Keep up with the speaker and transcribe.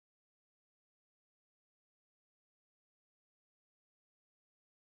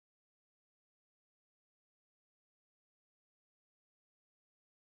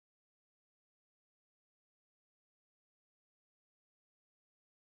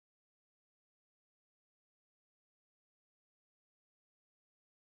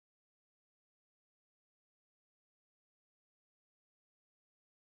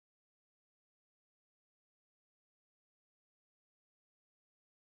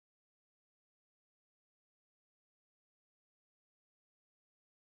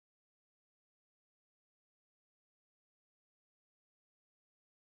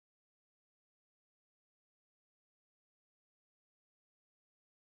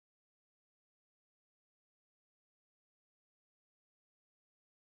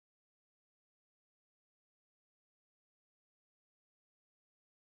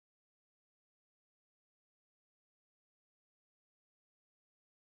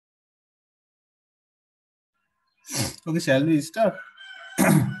Okay, shall we start?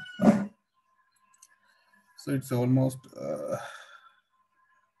 So it's almost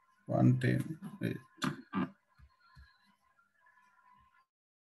 1:10. Wait.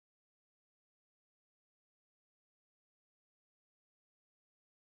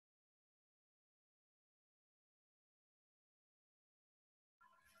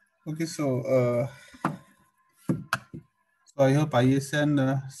 Okay, so I hope IS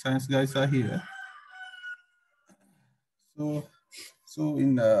and science guys are here. So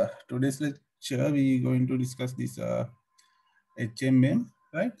in today's lecture, we're going to discuss this HMM,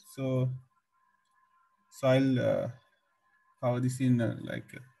 right? So I'll cover this in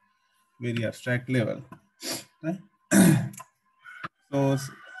like a very abstract level, right? So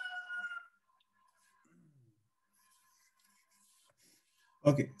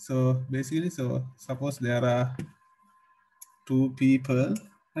okay, so basically, so suppose there are two people,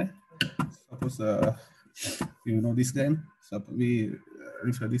 right? Suppose you know this guy. So we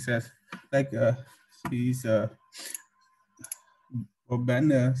refer this as like he's Bob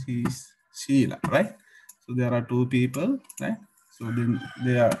and he's Sheila, right? So there are two people, right? So then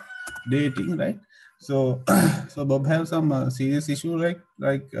they are dating, right? So so Bob have some serious issue, like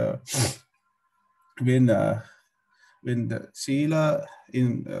when the Sheila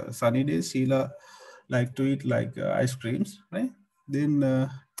in sunny days, Sheila like to eat like ice creams, right? Then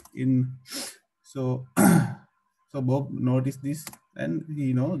in so so Bob noticed this, and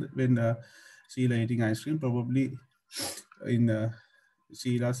he know that when Sheila eating ice cream, probably in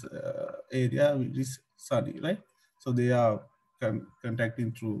Sheila's area which is sunny, right? So they are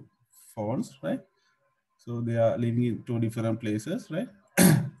contacting through phones, right? So they are living in two different places, right?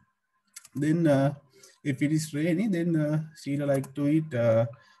 Then if it is rainy, then Sheila like to eat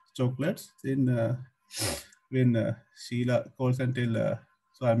chocolates. Then when Sheila calls and tell,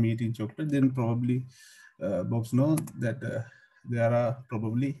 so I'm eating chocolate, then probably Bobs know that there are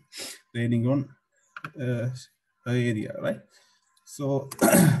probably raining on her area, right? So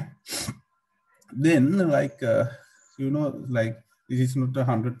then like like this is not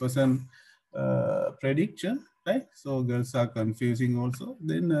 100% prediction, right? So girls are confusing also.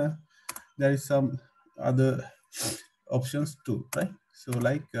 Then there is some other options too, right? So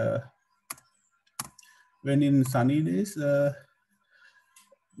like when in sunny days,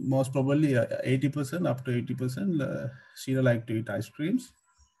 most probably 80%, up to 80%, she like to eat ice creams,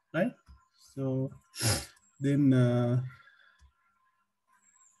 right? So then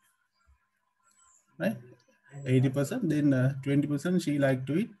right, 80%, then 20% she like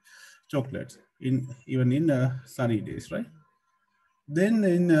to eat chocolates in even in sunny days, right? Then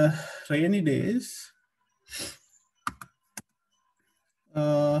in rainy days,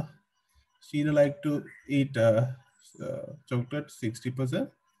 she like to eat chocolate 60%,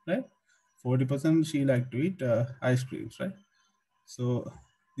 right? 40% she like to eat ice creams, right? So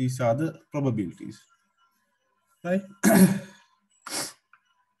these are the probabilities, right?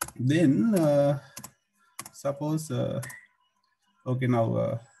 Then suppose okay,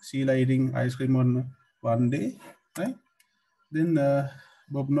 now Sheila eating ice cream on one day, right? Then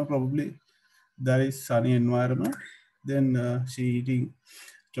Bob no probably there is sunny environment. Then she eating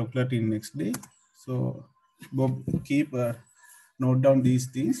chocolate in next day. So Bob keep note down these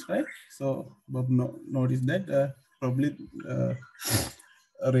things, right? So Bob notice that probably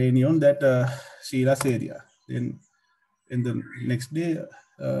rainy on that Sheila's area. Then in the next day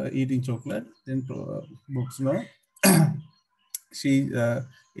eating chocolate, then Bob's know she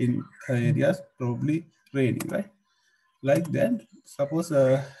in her areas probably raining, right? Like that. Suppose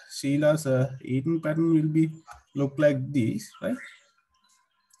Sheila's eating pattern will be look like this, right?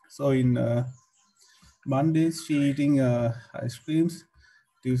 So in Mondays she eating ice creams,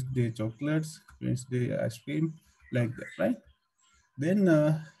 Tuesday chocolates, Wednesday ice cream, like that, right? Then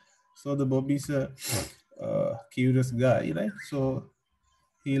so the Bob is a curious guy, right? So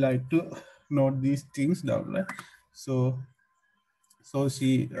he like to note these things down, right? So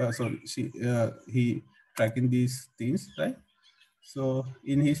he tracking these things, right? So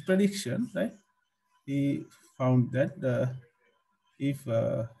in his prediction, right, he found that if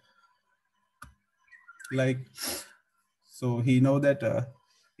like so he know that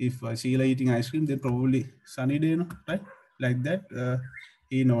if Sheila eating ice cream, then probably sunny day, no? Right? Like that,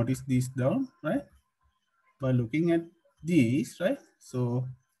 he noticed this down, right? By looking at these, right? So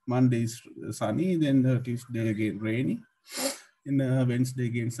Monday is sunny, then Tuesday again rainy, in Wednesday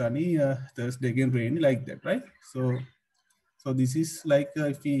again sunny, Thursday again rainy, like that, right? So this is like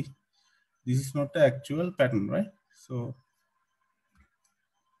if we this is not the actual pattern, right? So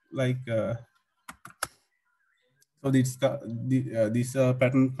like so this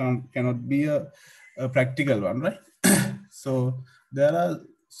pattern cannot be a practical one, right? So there are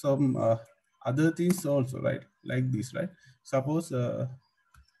some other things also, right? Like this, right? Suppose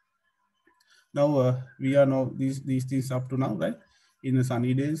now we are now these things up to now, right? In the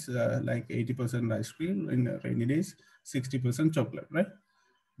sunny days, like 80% ice cream. In the rainy days, 60% chocolate, right?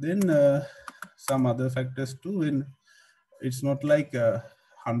 Then some other factors too. In it's not like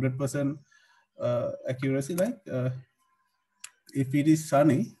 100% accuracy, like if it is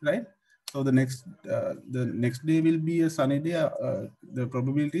sunny, right? So the next day will be a sunny day. The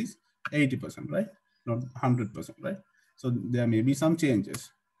probability is 80%, right? Not 100%, right? So there may be some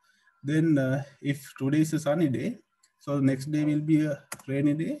changes. Then if today is a sunny day, so the next day will be a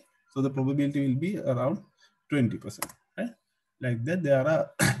rainy day. So the probability will be around 20%, right? Like that, there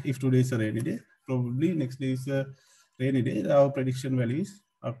are, if today is a rainy day, probably next day is a rainy day, our prediction value is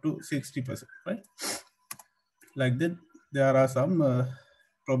up to 60%, right? Like that, there are some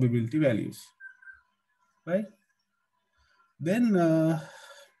probability values, right? Then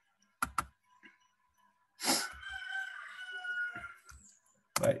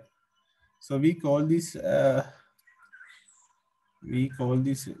right, so we call this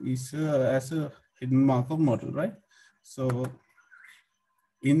is as a hidden Markov model, right? So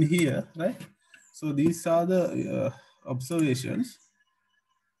in here, right? So these are the observations,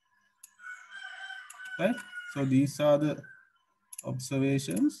 right? So these are the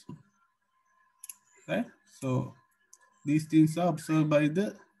observations, right? So these things are observed by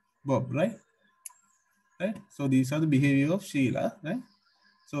the Bob, right? Right. So these are the behavior of Sheila, right?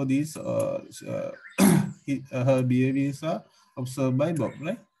 So these her behaviors are observed by Bob,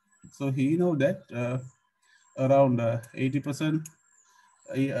 right? So he know that around 80%,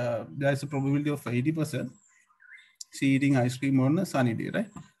 there's a probability of 80% she eating ice cream on a sunny day, right?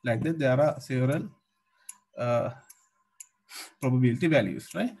 Like that, there are several probability values,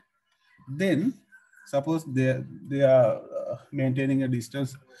 right? Then suppose they are maintaining a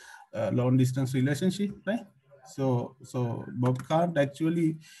distance, long distance relationship, right? So Bob can't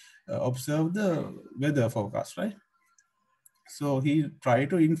actually observe the weather forecast, right? So he tried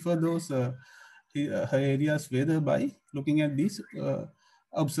to infer those her area's weather by looking at these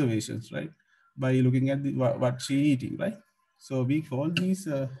observations, right? By looking at what she eating, right? So we call these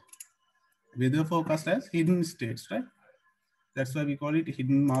weather forecast as hidden states, right? That's why we call it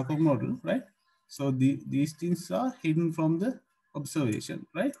hidden Markov model, right? So these things are hidden from the observation,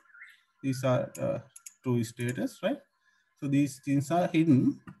 right? These are true status, right? So these things are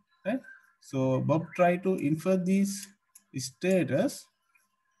hidden, right? So Bob tried to infer these status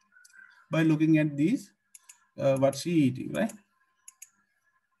by looking at these, what she eating, right?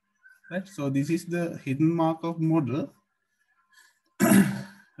 Right. So this is the hidden Markov model,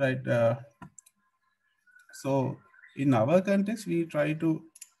 right? So in our context, we try to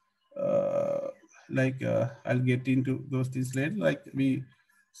I'll get into those things later. Like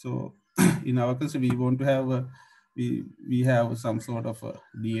so in our case, we want to have we have some sort of a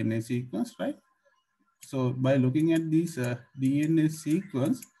DNA sequence, right? So by looking at these DNA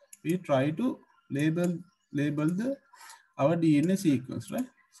sequence, we try to label our DNA sequence, right?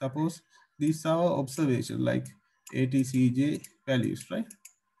 Suppose these are our observation, like ATCJ values, right?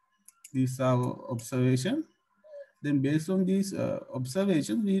 These are our observation. Then based on these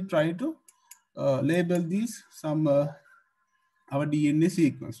observations, we try to label these some our DNA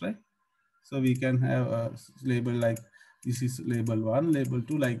sequence, right? So we can have a label like this is label 1, label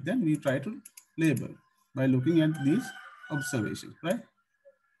 2, like that. We try to label by looking at these observations, right?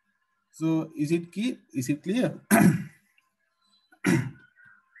 So is it key? Is it clear?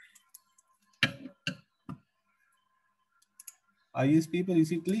 IS people,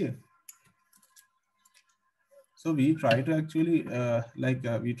 is it clear? So we try to actually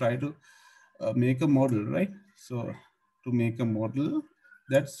we try to make a model, right? So to make a model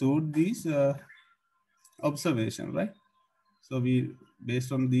that suit these observation, right? So we,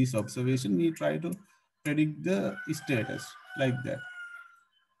 based on these observation, we try to predict the status like that.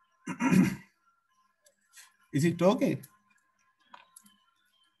 Is it okay?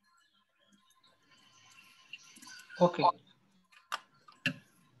 Okay.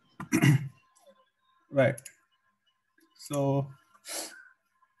 Right. So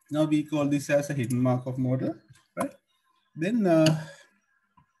now we call this as a hidden Markov model, right? Then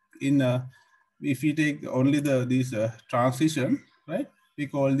if we take only these transition, right? We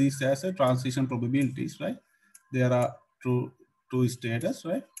call this as a transition probabilities, right? There are two status,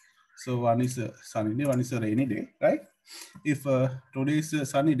 right? So one is a sunny day, one is a rainy day, right? If today is a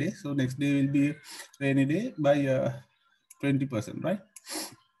sunny day, so next day will be rainy day by 20%, right?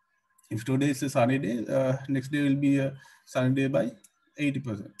 If today is a sunny day, next day will be a sunny day by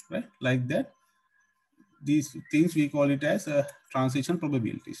 80%, right? Like that. these things we call it as transition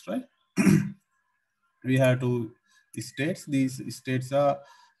probabilities, right? We have two states. These states are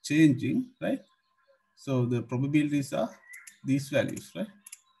changing, right? So the probabilities are these values, right?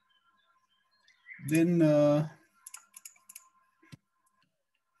 Then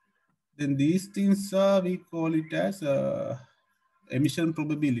these things are, we call it as emission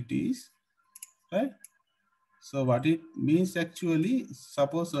probabilities, right? So what it means actually,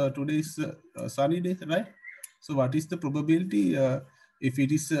 suppose today is a sunny day, right? So what is the probability if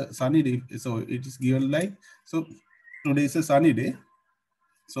it is a sunny day? So it is given like, so today is a sunny day.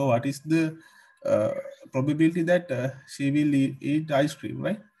 So what is the probability that she will eat ice cream,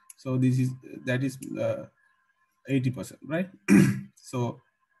 right? So this is, that is 80%, right? so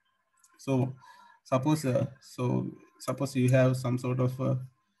so suppose suppose you have some sort of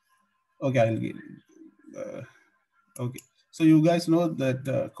okay, I'll give okay. So you guys know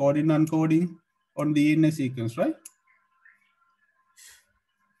that coding uncoding on the DNA sequence, right?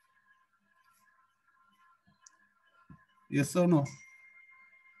 Yes or no?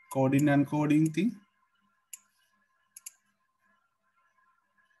 Coding and coding thing.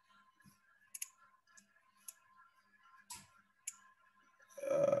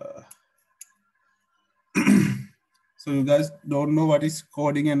 So you guys don't know what is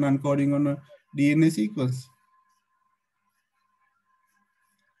coding and uncoding on a DNA sequence.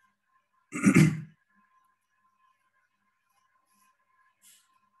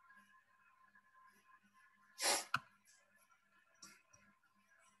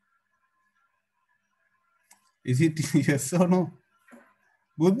 Is it yes or no?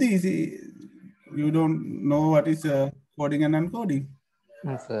 Buddhi, is it, you don't know what is coding and uncoding?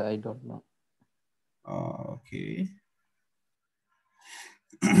 Yes, sir, I don't know. Okay.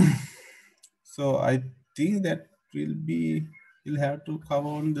 So I think that we'll have to cover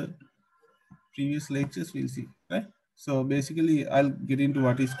on the previous lectures, we'll see, right? So basically I'll get into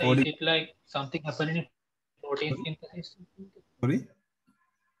what is So is coding. it like something happening in protein synthesis? Sorry,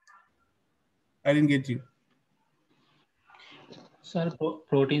 I didn't get you. Sir,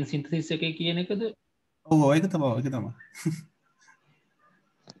 protein synthesis එකේ කියන එකද? Oh, ඒක තමයි.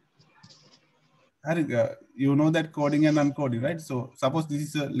 You know that coding and uncoding, right? So suppose this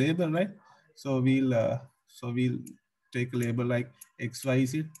is a label, right? So we'll take a label like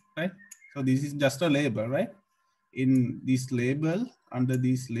XYZ, right? So this is just a label, right? In this label, under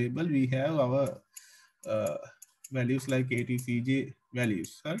this label, we have our values like ATCJ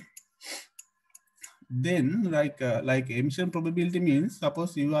values, right? Then like emission probability means,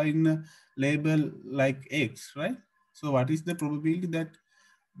 suppose you are in a label like X, right? So what is the probability that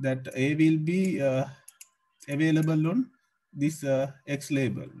A will be available on this X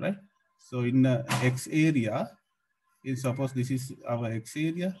label, right? So in X area, suppose this is our X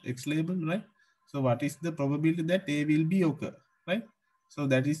area, X label, right? So what is the probability that A will be occur, right? So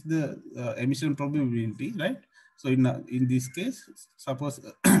that is the emission probability, right? So in this case, suppose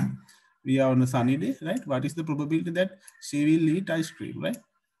we are on a sunny day, right? What is the probability that she will eat ice cream, right?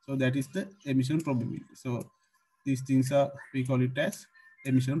 So that is the emission probability. So these things are, we call it as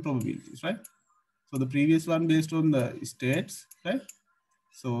emission probabilities, right? So the previous one based on the states, right?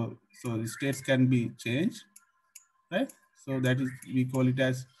 So the states can be changed, right? So that is, we call it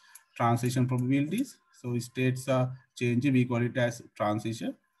as transition probabilities. So states are changing, we call it as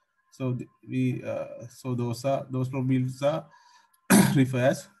transition. So those probabilities are referred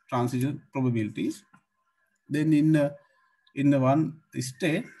as transition probabilities. Then in the one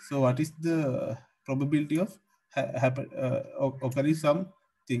state, so what is the probability of occurring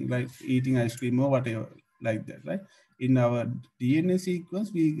something like eating ice cream or whatever like that, right? In our DNA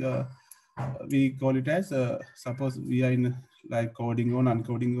sequence, we call it as suppose we are in like coding on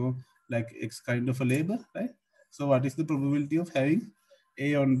uncoding on like X kind of a label, right? So what is the probability of having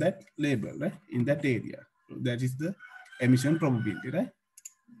A on that label, right, in that area? So that is the emission probability, right?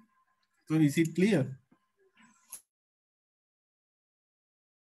 So is it clear?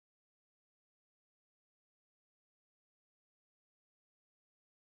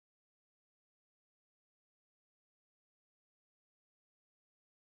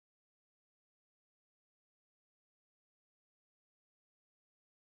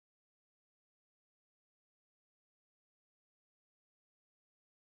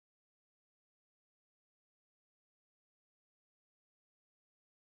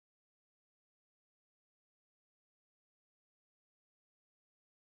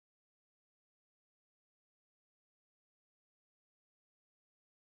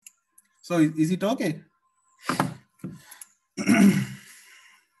 So is it okay?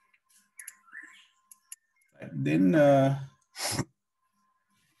 Then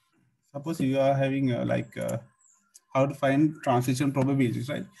suppose you are having how to find transition probabilities,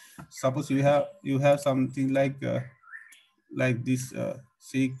 right? Suppose you have something like this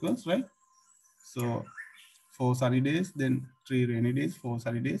sequence, right? So 4 sunny days, then 3 rainy days, 4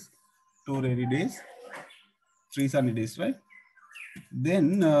 sunny days, 2 rainy days, 3 sunny days, right?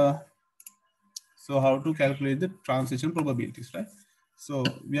 Then so how to calculate the transition probabilities, right? So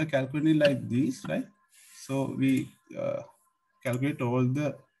we are calculating like this, right? So we calculate all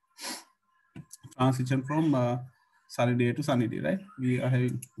the transition from sunny day to sunny day, right? We are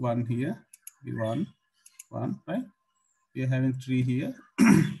having 1 here, 1, right? We are having 3 here,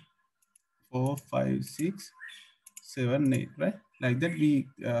 4, 5, 6, 7, 8, right? Like that we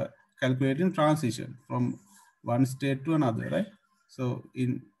calculating transition from one state to another, right? So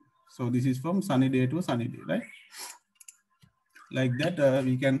this is from sunny day to sunny day, right? Like that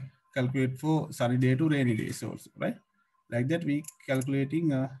we can calculate for sunny day to rainy days also, right? Like that we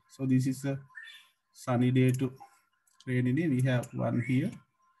calculating, so this is a sunny day to rainy day, we have 1 here,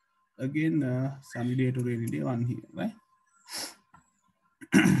 again sunny day to rainy day, 1 here, right?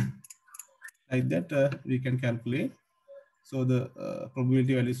 Like that we can calculate. So the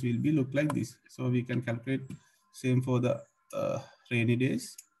probability values will be look like this. So we can calculate same for the rainy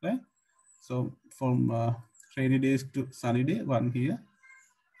days, right? So from rainy days to sunny day, 1 here,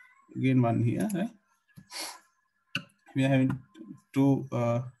 again 1 here, right? We are having 2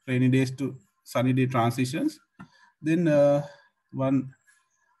 rainy days to sunny day transitions. Then 1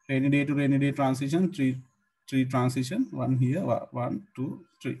 rainy day to rainy day transition, 3 transition, 1 here, 1, 2,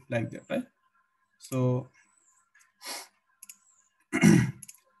 3, like that, right? So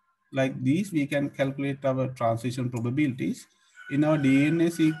like these, we can calculate our transition probabilities. In our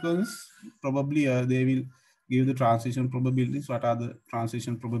DNA sequence, probably they will give the transition probabilities. What are the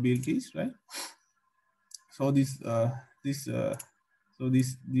transition probabilities, right? So these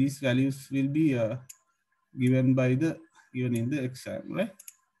values will be given in the exam, right?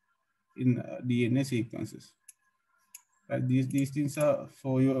 In DNA sequences. Right? These things are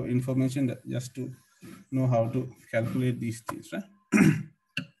for your information, just to know how to calculate these things, right?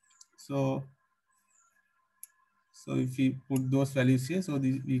 So if we put those values here, so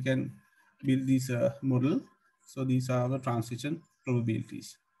we can build this model. So these are the transition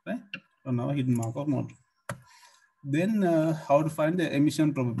probabilities, right? On our hidden Markov model. Then how to find the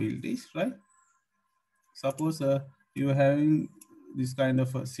emission probabilities, right? Suppose you are having this kind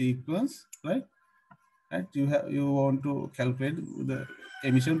of a sequence, right? Right? You want to calculate the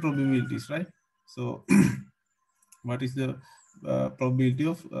emission probabilities, right? So what is the probability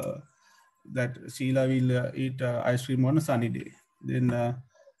of that Sheila will eat ice cream on a sunny day, then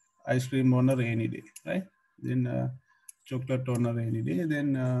ice cream on a rainy day, right? Then chocolate on a rainy day,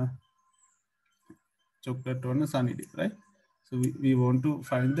 then chocolate on a sunny day, right? So we want to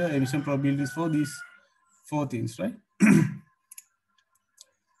find the emission probabilities for these 4 things, right?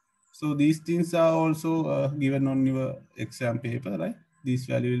 So these things are also given on your exam paper, right? This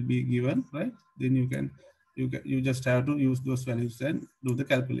value will be given, right? Then you just have to use those values and do the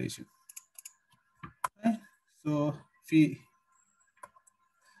calculation. Right? So if we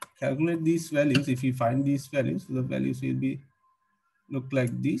calculate these values, if we find these values, the values will be look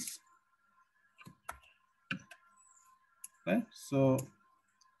like this, right? So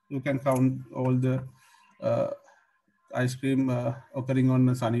you can count all the ice cream occurring on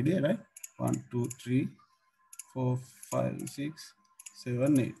a sunny day, right? 1, 2, 3, 4, 5, 6,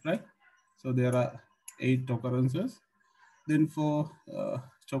 7, 8, right? So there are 8 occurrences. Then for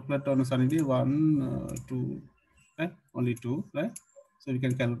chocolate on a sunny day, 1, 2, right? Only 2, right? So we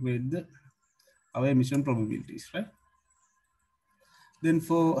can calculate our emission probabilities, right? Then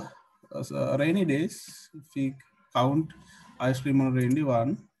for rainy days, if we count ice cream on rainy day,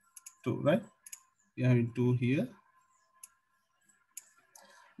 1, 2, right? We have 2 here.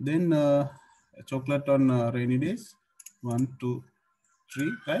 Then chocolate on rainy days, 1, 2,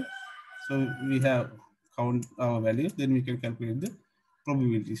 3, right? So we have count our values, then we can calculate the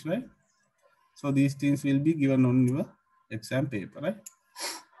probabilities, right? So these things will be given on your exam paper, right?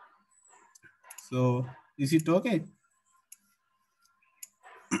 So is it okay?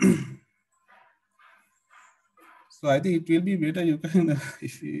 So I think it will be better you can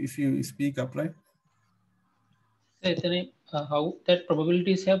if you speak up, right? So then, how that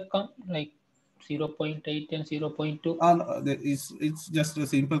probabilities have come, like 0.8 and 0.2? It's just a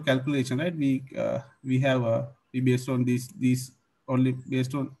simple calculation, right? We have we based on these only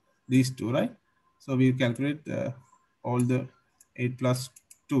based on these 2, right? So we calculate all the 8 plus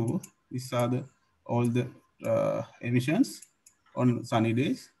 2. These are the all the emissions on sunny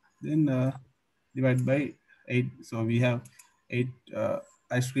days. Then divide by 8. So we have 8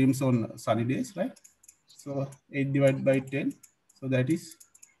 ice creams on sunny days, right? So 8 divided by 10, so that is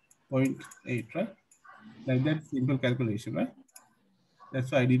 0.8, right? Like that simple calculation, right?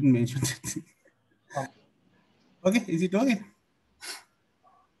 That's why I didn't mention it. Okay. Okay, is it okay?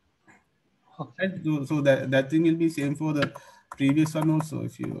 Okay. Right? So that thing will be same for the previous one also,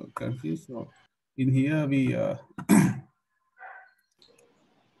 if you are confused. So in here we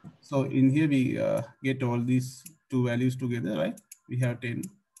so in here we get all these two values together, right? We have 10.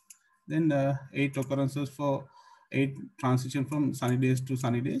 Then 8 occurrences for 8 transition from sunny days to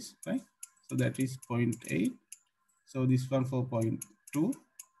sunny days, right? So that is 0.8. So this one for 0.2.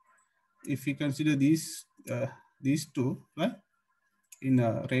 If we consider these two, right? In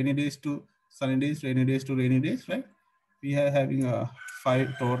rainy days to sunny days, rainy days to rainy days, right? We are having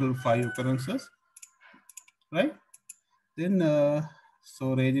total five occurrences, right? Then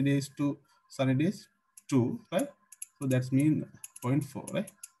so rainy days to sunny days 2, right? So that's mean 0.4,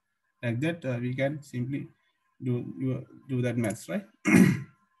 right? Like that we can simply do that maths, right?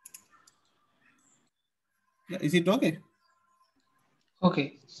 Yeah, is it okay?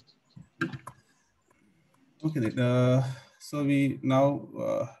 Okay. Okay then. So we now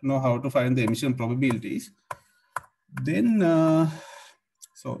know how to find the emission probabilities. Then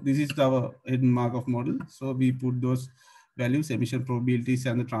so this is our hidden Markov model. So we put those values, emission probabilities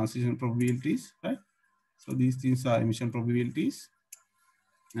and the transition probabilities, right? So these things are emission probabilities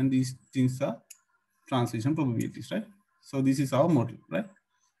and these things are transition probabilities, right? So this is our model, right?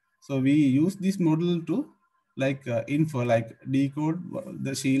 So we use this model to like infer, like decode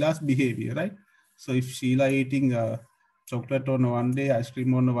the Sheila's behavior, right? So if Sheila eating chocolate on one day, ice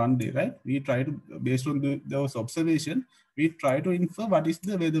cream on one day, right? We try to, based on those observation, we try to infer what is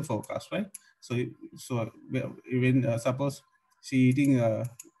the weather forecast, right? So when suppose she eating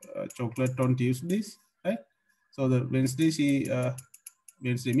chocolate on Tuesdays, right? So the Wednesday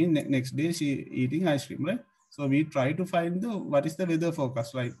Wednesday mean next day she eating ice cream, right? So we try to find the what is the weather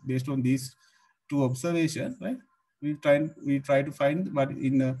forecast, right? Based on these two observations, right? We try to find what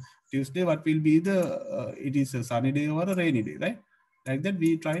in Tuesday what will be the it is a sunny day or a rainy day, right? Like that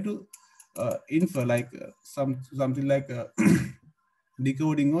we try to infer like something like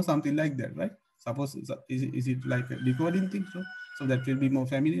decoding or something like that, right? Suppose is it like a decoding thing, so that will be more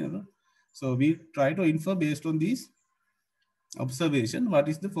familiar, no? So we try to infer based on these observation what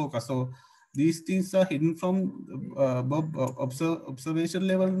is the focus. So these things are hidden from Bob observation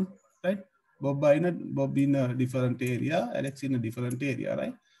level, right? Bob in a different area, Alex in a different area,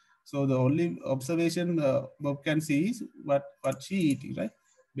 right? So the only observation Bob can see is what she eating, right?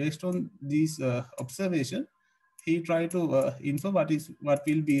 Based on these observation, he try to infer what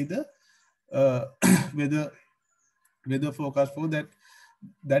will be the uh, weather weather forecast for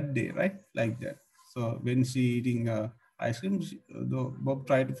that day, right? Like that. So when she eating ice cream, Bob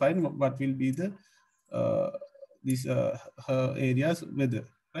try to find what will be the uh, this her area's weather,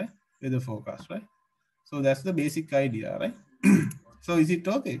 right? Weather forecast, right? So that's the basic idea, right? So is it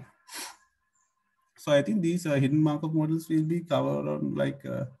okay? So I think these hidden Markov models will be covered on like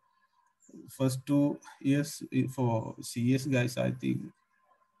first 2 years for CS guys. I think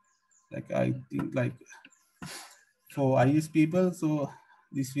like for IS people, so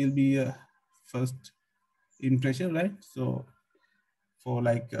this will be a first impression, right? So for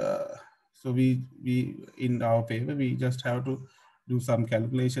like so we in our paper we just have to do some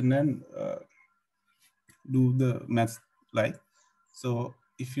calculation and do the math, like. So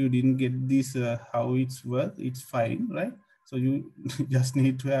if you didn't get this how it's work, it's fine, right? So you just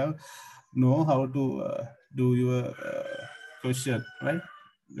need to know how to do your question, right?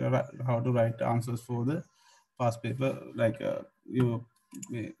 How to write answers for the past paper, like your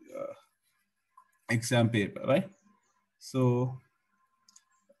exam paper, right? So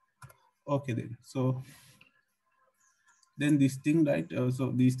okay then. So then this thing, right?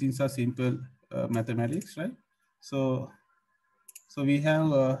 So these things are simple mathematics, right? So we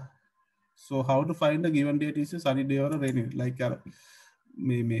have so how to find a given date is a sunny day or a rainy day, like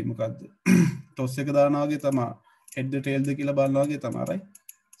මේ මොකද්ද toss එක දානවා වගේ තමයි head the tail the කියලා බලනවා වගේ තමයි, right?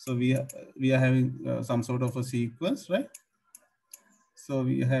 So we are having some sort of a sequence, right? So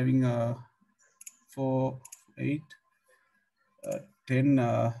we are having 4 8 10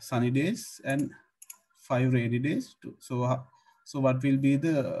 sunny days and 5 rainy days. So what will be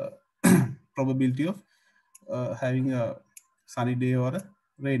the probability of having a sunny day or a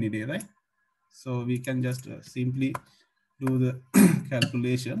rainy day, right? So we can just simply do the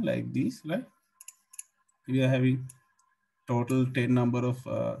calculation like this, right? We are having total 10 number of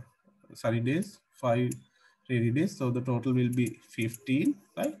sunny days, 5 rainy days. So the total will be 15,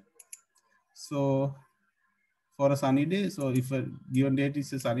 right? So for a sunny day. So if a given date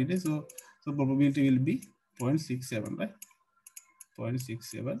is a sunny day, so probability will be 0.67, right?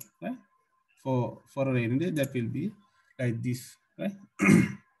 0.67, right? For a rainy day, that will be like this, right?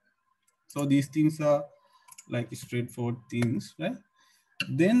 So these things are like straightforward things, right?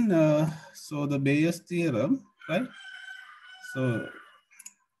 Then so the Bayes theorem, right? So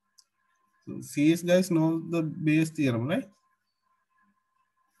CS guys know the Bayes theorem, right?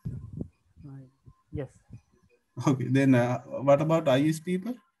 Yes. Okay, then what about IS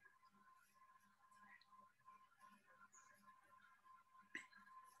people?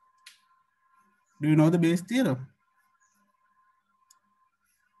 Do you know the Bayes theorem?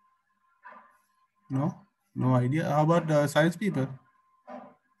 No, no idea. How about science people?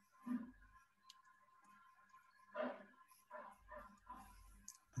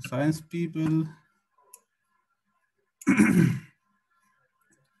 Science people.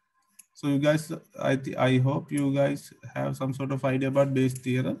 So you guys, I hope you guys have some sort of idea about Bayes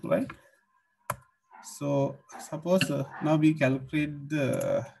theorem, right? So suppose now we calculate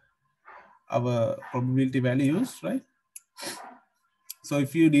our probability values, right? So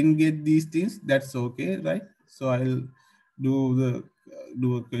if you didn't get these things, that's okay, right? So I'll do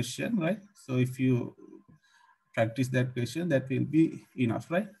a question, right? So if you practice that question, that will be enough,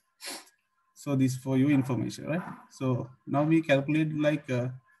 right? So this for your information, right? So now we calculate like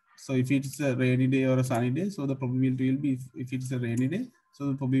so if it's a rainy day or a sunny day, so the probability will be, if it's a rainy day,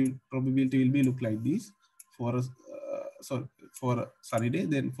 so the probability will be look like this. For a so for a sunny day,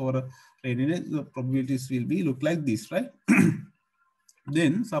 then for a rainy day, the probabilities will be look like this, right?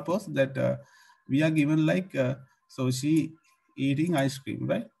 Then suppose that we are given like so she eating ice cream,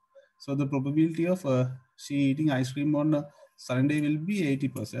 right? So the probability of she eating ice cream on a Sunday will be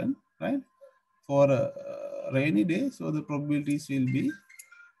 80%, right? For a rainy day, so the probabilities will be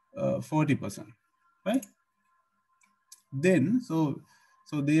 40%, right? Then so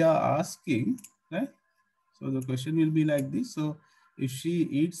they are asking, right? So the question will be like this. So if she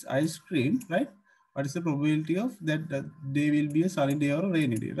eats ice cream, right, what is the probability of that day will be a sunny day or a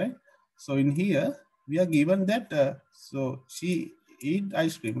rainy day, right? So in here we are given that so she eat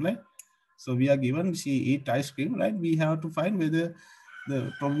ice cream, right? So we are given she eat ice cream, right? We have to find whether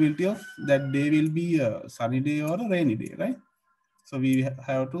the probability of that day will be a sunny day or a rainy day, right? So we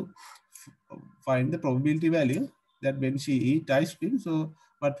have to find the probability value that when she eat ice cream, so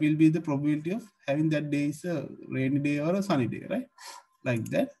what will be the probability of having that day is a rainy day or a sunny day, right? Like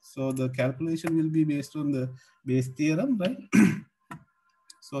that. So the calculation will be based on the Bayes theorem, right?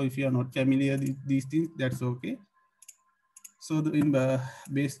 So if you are not familiar with these things, that's okay. So in the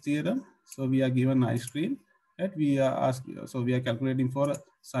Bayes theorem, so we are given ice cream, right? We are asked, so we are calculating for a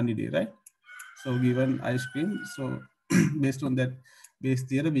sunny day, right? So given ice cream, so based on that Bayes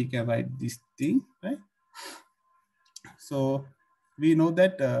theorem, we can write this thing, right? So we know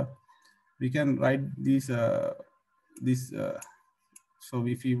that we can write this so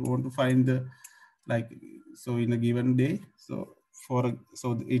if you want to find the like, so in a given day, so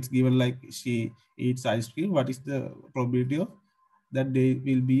so it's given like she eats ice cream, what is the probability of that day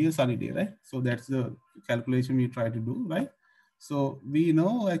will be a sunny day, right? So that's the calculation we try to do, right? So we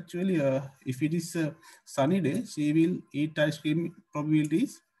know actually if it is a sunny day, she will eat ice cream, probability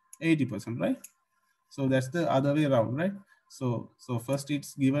is 80%, right? So that's the other way around, right? So first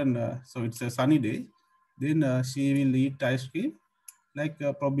it's given so it's a sunny day, then she will eat ice cream like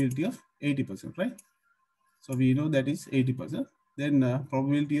a probability of 80%, right? So we know that is 80%. Then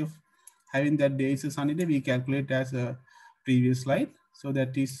probability of having that day is a sunny day, we calculate as a previous slide. So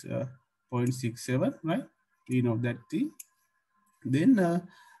that is 0.67, right? We know that thing. Then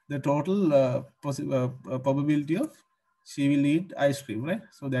the total probability of she will eat ice cream, right?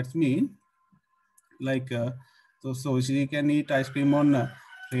 So that's mean like so she can eat ice cream on a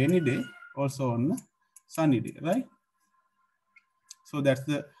rainy day, also on a sunny day, right? So that's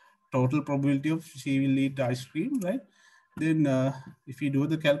the total probability of she will eat ice cream, right? Then if you do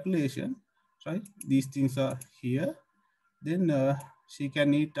the calculation, right, these things are here, then she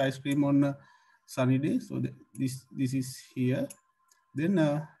can eat ice cream on a sunny day, so this is here. Then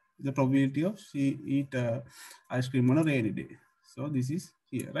the probability of she eat ice cream on a rainy day, so this is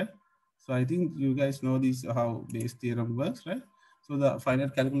here, right? So I think you guys know this how Bayes theorem works, right? So the final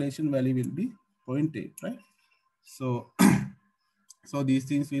calculation value will be 0.8, right? So so these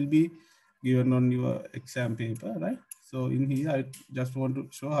things will be given on your exam paper, right? So in here I just want to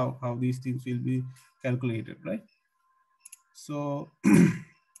show how these things will be calculated, right? So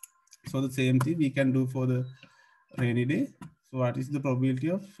so the same thing we can do for the rainy day. So what is the probability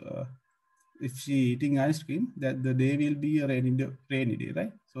of if she eating ice cream, that the day will be a rainy day,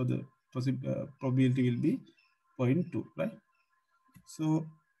 right? So the probability will be 0.2, right? So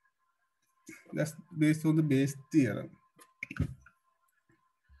that's based on the Bayes theorem,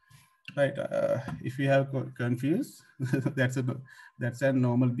 right? If you have confused, that's a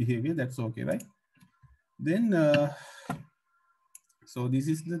normal behavior. That's okay, right? Then so this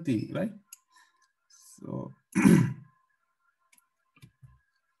is the thing, right? So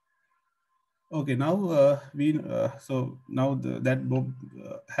okay, now so now that Bob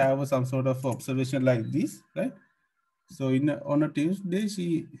have some sort of observation like this, right? So on a Tuesday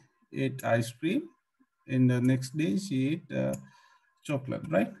she ate ice cream, and the next day she ate chocolate,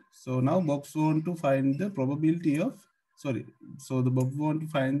 right? So now Bob's want to find the probability of so the Bob want to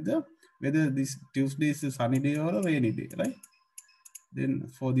find the whether this Tuesday is a sunny day or a rainy day, right? Then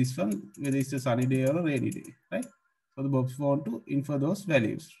for this one, whether it's a sunny day or a rainy day, right? So the Bobs want to infer those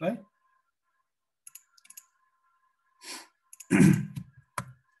values, right?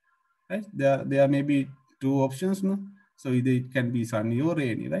 Right? There may be two options, no? So either it can be sunny or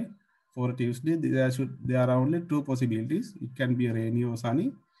rainy, right? For a Tuesday, there are only two possibilities. It can be rainy or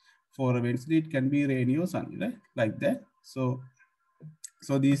sunny. For a Wednesday, it can be rainy or sunny, right? Like that. So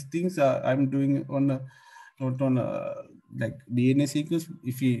these things I'm doing on not on like DNA sequence.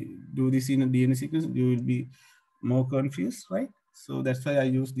 If you do this in a DNA sequence, you will be more confused, right? So that's why I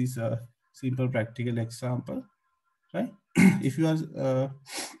use this simple practical example, right? If you are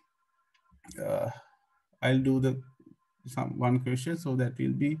I'll do the one question, so that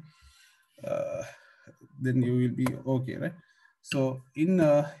will be then you will be okay, right? So in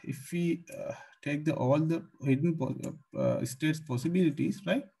if we take all the hidden states possibilities,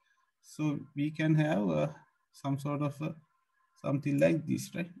 right? So we can have some sort of something like this,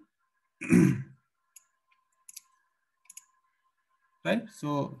 right? Right.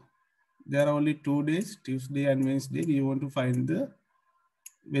 So there are only 2 days, Tuesday and Wednesday. We want to find the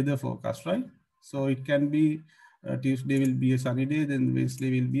weather forecast, right? So it can be Tuesday will be a sunny day, then Wednesday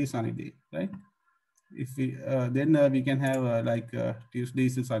will be a sunny day, right? If we then we can have like Tuesday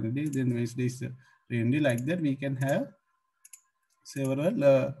is a sunny day, then Wednesday is a rainy day. Like that, we can have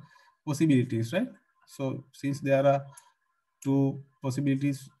several possibilities, right? So since there are two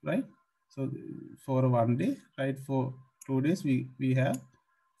possibilities, right? So for one day, right? For 2 days, we have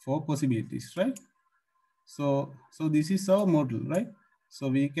 4 possibilities, right? So this is our model, right? So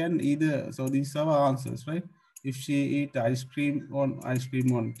we can either, so these are our answers, right? If she eat ice cream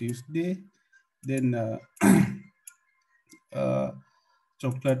on Tuesday, then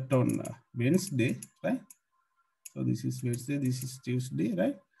chocolate on Wednesday, right? So this is Wednesday, this is Tuesday,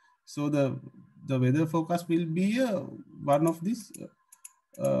 right? So the weather forecast will be one of these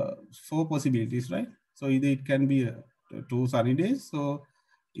 4 possibilities, right? So either it can be 2 sunny days, so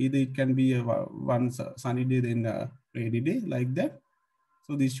either it can be one sunny day, then a rainy day, like that.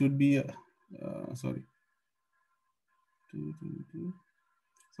 So this should be sorry.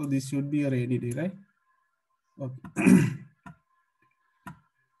 So this should be a rainy day, right? Okay.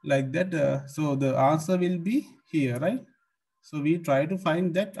 Like that. So the answer will be here, right? So we try to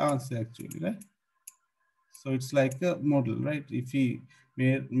find that answer actually, right? So it's like a model, right? If we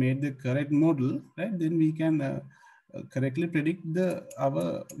made the correct model, right, then we can correctly predict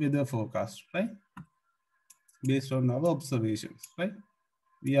our weather forecast, right? Based on our observations, right?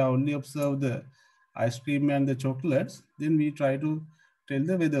 We are only observe the ice cream and the chocolates, then we try to tell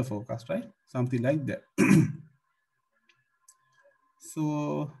the weather forecast, right? Something like that.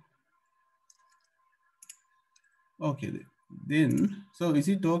 So, okay, then, so is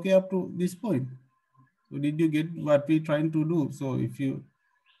it okay up to this point? So did you get what we trying to do? So if you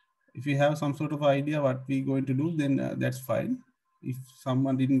have some sort of idea what we going to do, then that's fine. If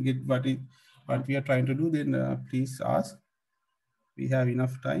someone didn't get what we are trying to do, then please ask. We have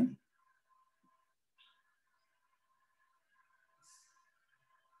enough time.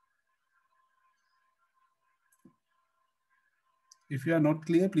 If you are not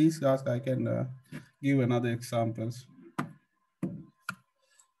clear, please ask. I can give another examples.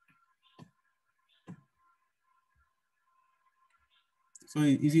 So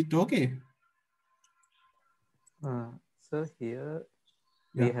is it okay? So here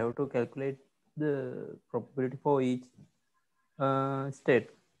Yeah. we have to calculate the probability for each state.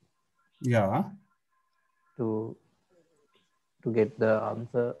 Yeah. To get the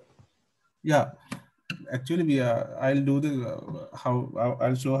answer. Yeah. Actually, I'll do the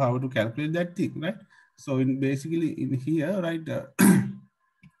I'll show how to calculate that thing, right? So basically in here, right,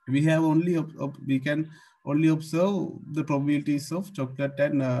 we have we can only observe the probabilities of chocolate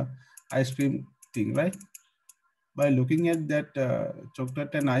and ice cream thing, right? By looking at that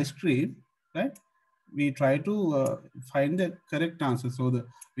chocolate and ice cream, right, we try to find the correct answer. So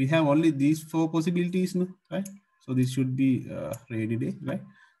we have only these 4 possibilities, no? Right? So this should be rainy day, right?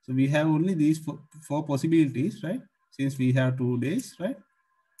 So we have only these four possibilities, right? Since we have 2 days, right?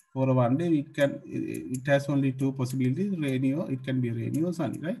 For a 1 day, it has only 2 possibilities, rainy or it can be rainy or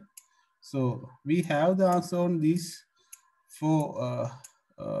sunny, right? So we have the answer on these 4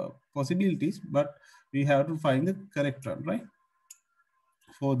 possibilities, but we have to find the correct one, right?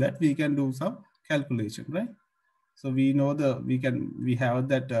 For that, we can do some calculation, right? So we know we have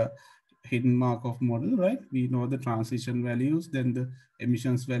that hidden Markov model, right? We know the transition values, then the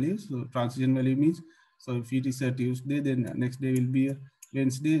emissions values. So transition value means, so if it is a Tuesday, then next day will be a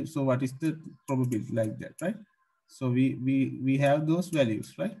Wednesday. So what is the probability like that, right? So we have those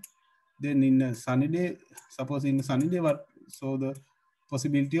values, right? Then in a sunny day, suppose in a sunny day, so the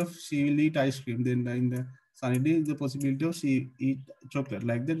possibility of she will eat ice cream. Then in the sunny day, the possibility of she eat chocolate.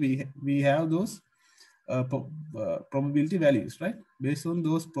 Like that, we have those probability values, right? Based on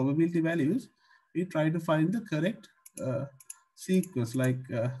those probability values, we try to find the correct sequence. Like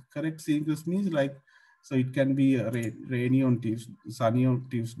correct sequence means like, so it can be rainy on Tuesday, sunny on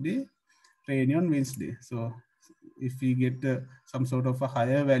Tuesday, rainy on Wednesday. So if we get some sort of a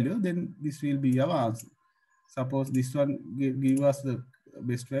higher value, then this will be our answer. Suppose this one give us the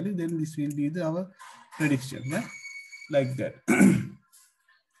best value, then this will be our prediction, right? Like that.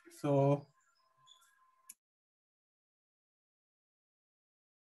 So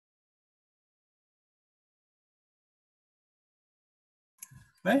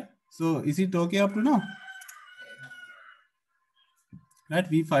right. So is it okay up to now? Right.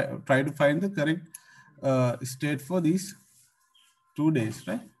 We try to find the correct state for these 2 days,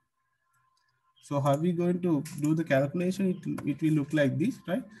 right? So how are we going to do the calculation? It will look like this,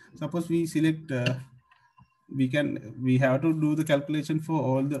 right? Suppose we select, we have to do the calculation for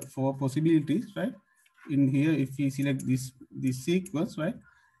all the 4 possibilities, right? In here, if we select this sequence, right?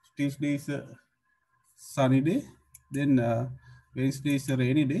 Tuesday is a sunny day, then Wednesday is a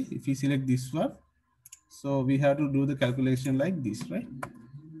rainy day. If we select this one, so we have to do the calculation like this, right?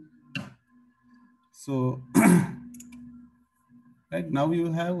 So right now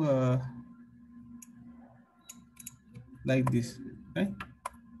you have like this, right?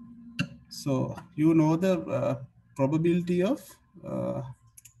 So you know the probability of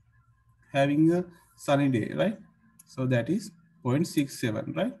having a sunny day, right? So that is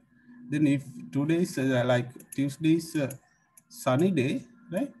 0.67, right? Then if today is like Tuesday is a sunny day,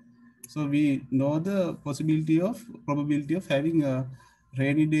 right? So we know the probability of having a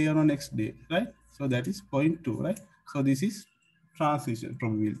rainy day on the next day, right? So that is 0.2, right? So this is transition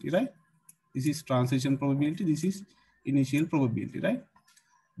probability, right? This is transition probability. This is initial probability, right?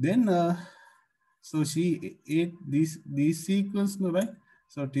 Then so she ate these sequence, no, right?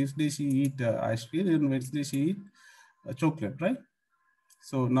 So Tuesday she eat ice cream, and Wednesday she eat chocolate, right?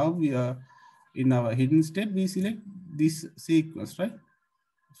 So now we in our hidden state we select this sequence, right?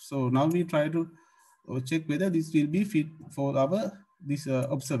 So now we try to check whether this will be fit for our this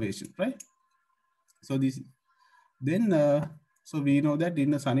observation, right? So this then so we know that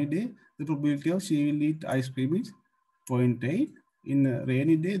in a sunny day the probability of she will eat ice cream is 0.8. In a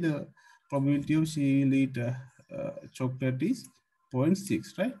rainy day the probability of she will eat chocolate is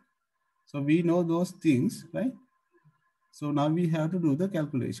 0.6, right? So we know those things, right? So now we have to do the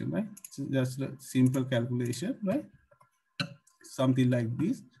calculation, right? So just a simple calculation, right? Something like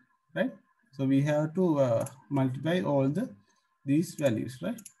this, right? So we have to multiply all these values,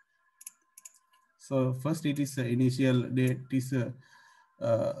 right? So first it is initial date is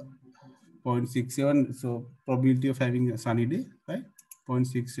 0.67. So probability of having a sunny day, right?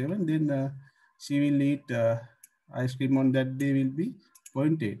 0.67. Then she will eat ice cream on that day will be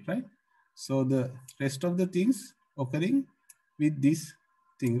 0.8, right? So the rest of the things occurring with this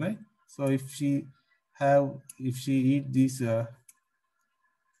thing, right? So if she eat these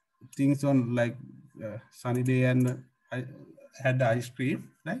things on like sunny day and I had the ice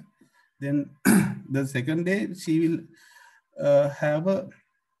cream, right? Then the second day she will have a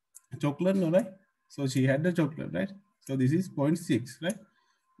chocolate, no, right? So she had the chocolate, right? So this is 0.6, right?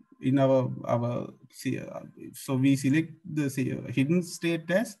 In so we select the hidden state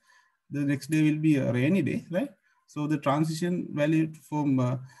as the next day will be a rainy day, right? So the transition value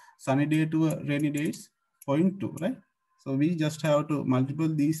from sunny day to a rainy day is 0.2, right? So we just have to multiply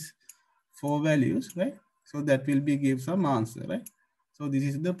these 4 values, right? So that will be give some answer, right? So this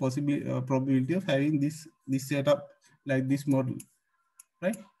is the probability of having this setup like this model,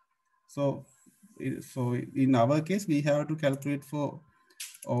 right? So so in our case we have to calculate for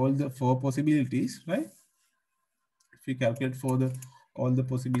all the 4 possibilities, right? If we calculate for all the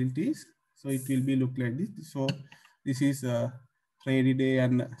possibilities, so it will be look like this. So this is a rainy day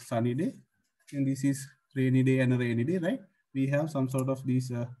and sunny day, and this is rainy day and a rainy day, right? We have some sort of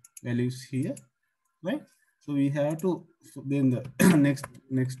these values here, right? So we have to, so then the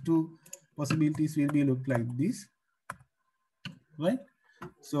next two possibilities will be look like this, right?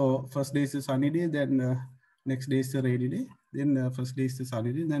 So first day is a sunny day, then next day is a rainy day, then first day is a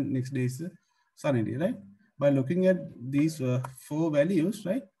sunny day, then next day is a sunny day, right? By looking at these four values,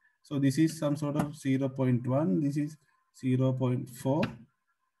 right? So this is some sort of 0.1, this is 0.4,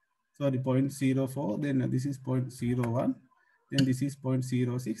 sorry, 0.04, then this is 0.01, then this is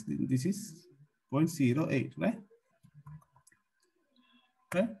 0.06, then this is 0.08, right?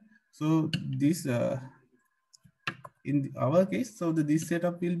 Right? So this in our case, so this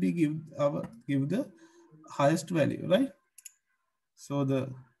setup will be give the highest value, right? So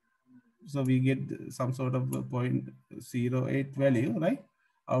we get some sort of a 0.08 value, right?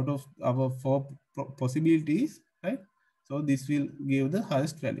 Out of our four possibilities, right? So this will give the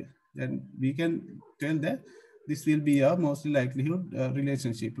highest value. Then we can tell that this will be a mostly likelihood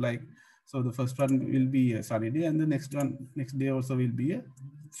relationship. Like, so the first one will be a sunny day, and the next day also will be a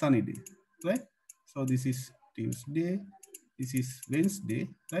sunny day, right? So this is Tuesday, this is Wednesday,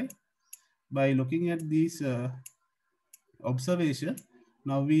 right? By looking at these observation,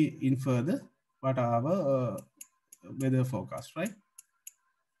 now we infer the what are our weather forecast, right?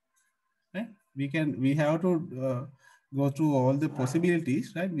 Right? We have to go through all the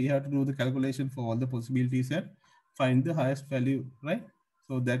possibilities, right? We have to do the calculation for all the possibilities and find the highest value, right?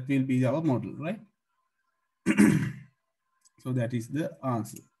 So that will be our model, right? So that is the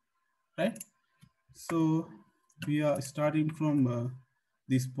answer, right? So we are starting from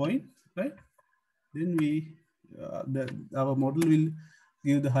this point, right? Then our model will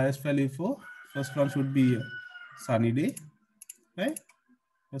give the highest value for first one should be a sunny day, right?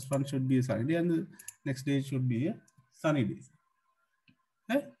 First one should be a sunny day, and the next day should be a sunny day,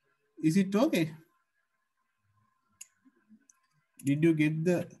 right? Is it okay? Did you get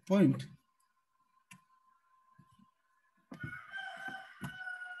the point?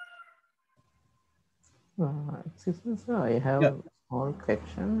 Excuse me, sir, I have Yeah. a small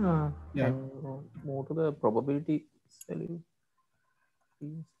question. Yeah. Can you move to the probability value,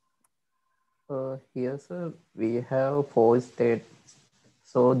 please? Here, sir, we have 4 states.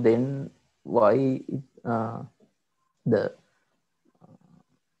 So then why the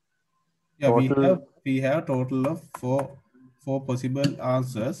Yeah, total? we have total of four possible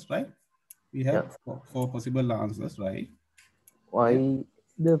answers, right? We have Yeah, four possible answers, right? why Yeah.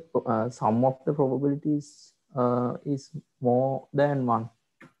 the sum of the probabilities is more than one?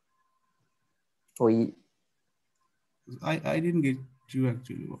 So I didn't get you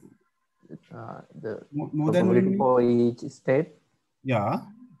actually. the More than one probability means? for each state Yeah.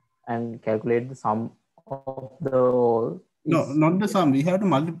 and calculate the sum of the all No, is not the sum. We have to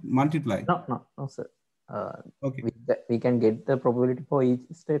multiply. no sir. Okay. We can get the probability for each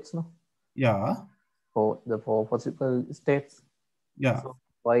states, no? Yeah. For the 4 possible states. Yeah. So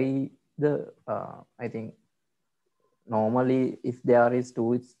why the I think normally if there is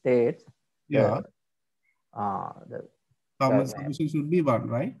 2 states, Yeah. the Summation should be one,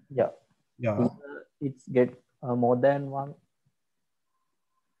 right? yeah, Yeah. here it's get more than one,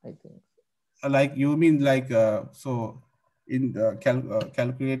 I think. Like you mean like so in the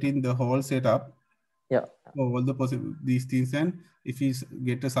calculating the whole setup, Yeah. all the possible these things, and if we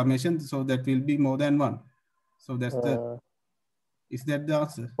get a summation, so that will be more than one. So that's is that the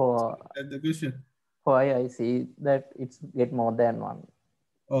answer? For Is that the question? why I see that it's get more than one.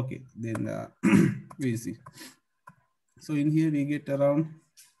 Okay, then we see. So in here we get around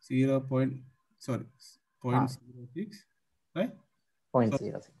 0. Sorry, 0.06, right? So,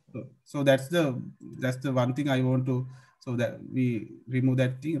 0.06. so that's the one thing I want to, so that we remove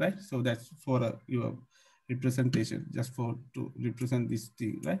that thing, right? So that's for your representation, just for to represent this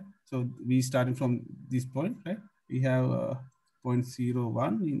thing, right? So we starting from this point, right? We have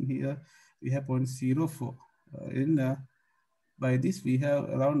 0.01 in here. We have 0.04 in by this we have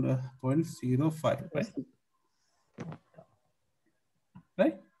around 0.05, right?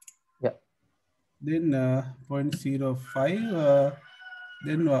 Right? Yeah. Then 0.05,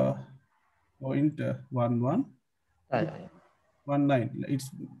 then 0.11, Yeah. 19. It's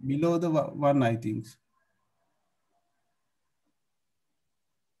below the one, I think.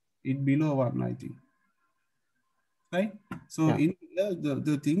 It below one, I think. Right? So Yeah. in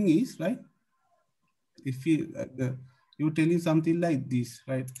the thing is, right? If you telling something like this,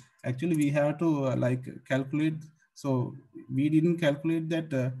 right? Actually, we have to like calculate. So we didn't calculate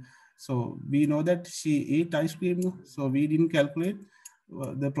that. So we know that she ate ice cream. So we didn't calculate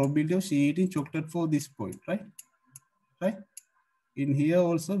the probability of she eating chocolate for this point, right? Right. In here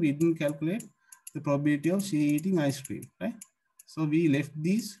also we didn't calculate the probability of she eating ice cream, right? So we left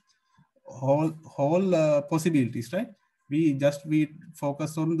these whole possibilities, right? We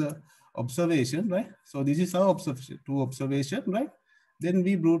focus on the observation, right? So this is our observation, two observation, right? Then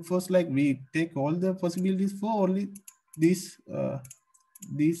we brute force, like we take all the possibilities for only these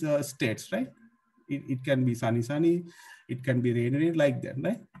states, right? It can be sunny, it can be rainy, like that,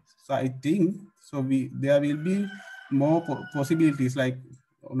 right? So I think so there will be more possibilities, like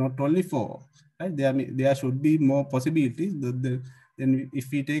not only four, right? There should be more possibilities. Then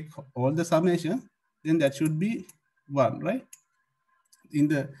if we take all the summation, then that should be one, right?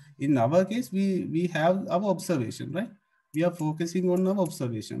 In our case, we have our observation, right? We are focusing on our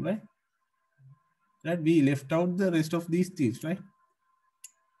observation, right? Right? We left out the rest of these things, right?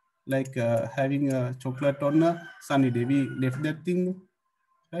 Like having a chocolate on a sunny day, we left that thing,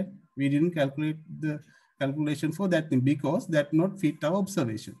 right? We didn't calculate the calculation for that thing because that not fit our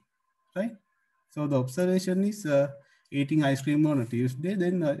observation, right? So the observation is eating ice cream on a Tuesday,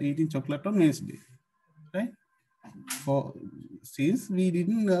 then eating chocolate on Wednesday, right? For since we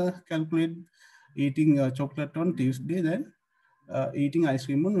didn't calculate eating chocolate on Tuesday, then eating ice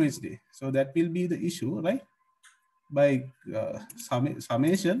cream on Wednesday, so that will be the issue, right? By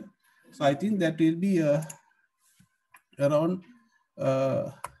summation, so I think that will be around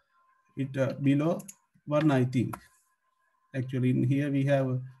below 1, I think. Actually, in here we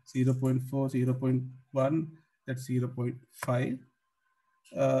have 0 0.4, 0 0.1, that's 0 0.5,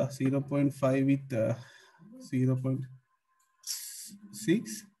 0 0.5 with 0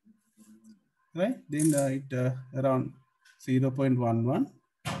 0.6, right? Then it around 0 0.11,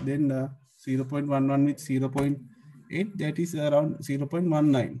 then 0 0.11 with 0 0.8, that is around 0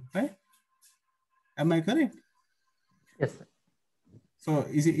 0.19, right? Am I correct? Yes, sir. So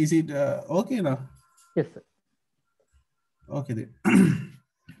is it okay now? Yes, sir. Okay then.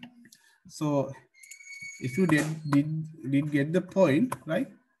 So if you did get the point, right?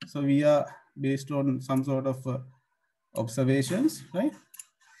 So we are based on some sort of observations, right?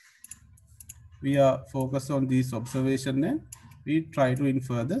 We are focused on these observation and we try to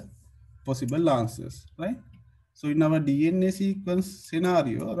infer the possible answers, right? So in our DNA sequence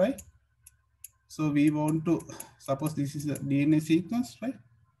scenario, right? So we want to suppose this is a DNA sequence, right?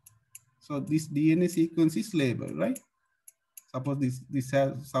 So this DNA sequence is labeled, right? Suppose this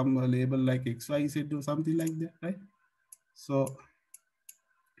has some label like XYZ or something like that, right? So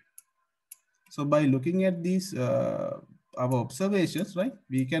by looking at these our observations, right,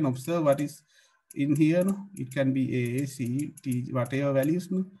 we can observe what is in here. No? It can be A, C, T, whatever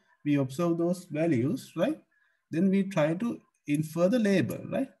values. No? We observe those values, right? Then we try to infer the label,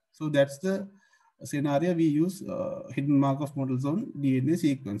 right? So that's the scenario we use hidden Markov models on DNA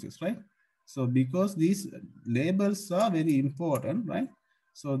sequences, right? So because these labels are very important, right?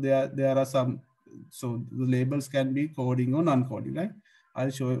 So there are some, so the labels can be coding or non-coding, right?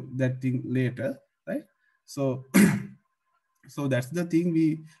 I'll show that thing later, right? So so that's the thing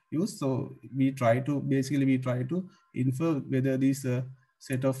we use. So we try to infer whether this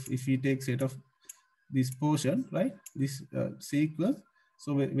set of, if we take set of this portion, right, this sequence,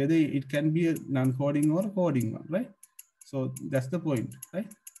 so whether it can be a non-coding or a coding one, right? So that's the point, right?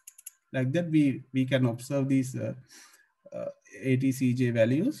 Like that we can observe these ATCJ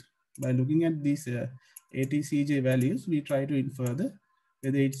values. By looking at these ATCJ values, we try to infer the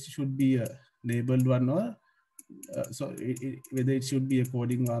whether it should be a labeled one or whether it should be a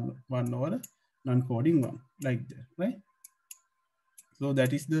coding one or a non-coding one, like that, right? So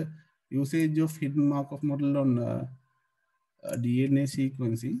that is the usage of hidden Markov model on DNA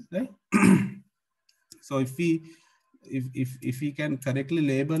sequencing, right? So if we can correctly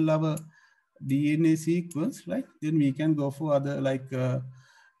label our DNA sequence, right, then we can go for other like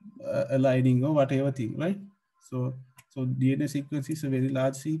aligning or whatever thing, right? So DNA sequence is a very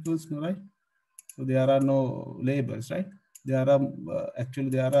large sequence, no, right? So there are no labels, right? There are actually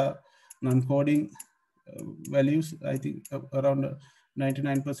there are non-coding values. I think around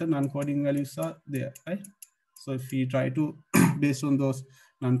 99% non-coding values are there, right? So if we try to based on those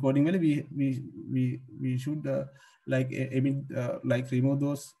non-coding value, we should like remove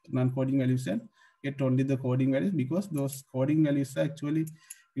those non-coding values and get only the coding values, because those coding values are actually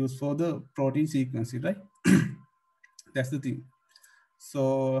used for the protein sequencing, right? That's the thing.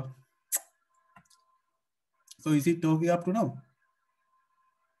 So is it okay up to now?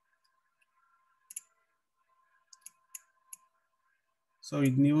 So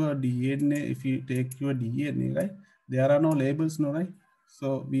in your DNA, if you take your DNA, right, there are no labels, no, right?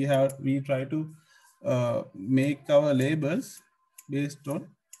 So we try to make our labels based on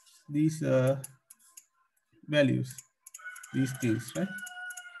these values, these things, right?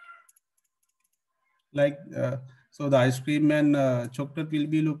 Like, so the ice cream and chocolate will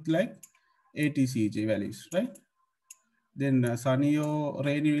be look like ATCG values, right? Then sunny or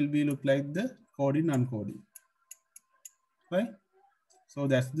rainy will be look like the coding, uncoding, right? So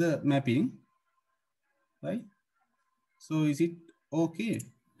that's the mapping, right? So is it okay?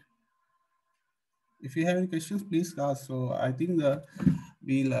 If you have any questions, please ask. So I think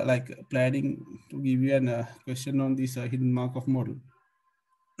we'll like planning to give you a question on this hidden Markov model,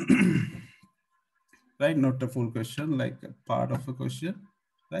 right? Not a full question, like a part of a question,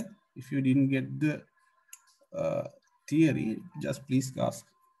 right? If you didn't get the theory, just please ask,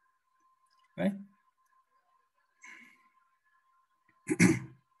 right?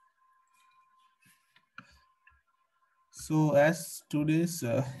 So as today's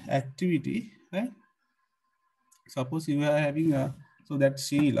activity, right? Suppose you are having a, so that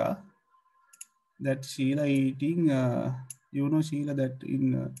Sheila eating, you know Sheila that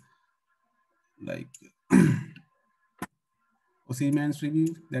in like Osimhen's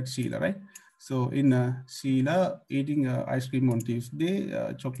review, that Sheila, right? So in Sheila eating ice cream on Tuesday,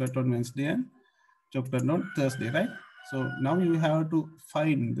 chocolate on Wednesday, and chocolate on Thursday, right? So now you have to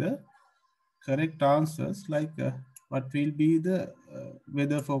find the correct answers, like what will be the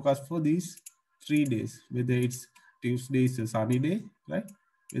weather forecast for these 3 days, whether it's Tuesday is a sunny day, right?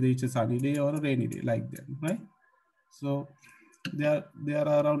 Whether it's a sunny day or a rainy day, like that, right? So there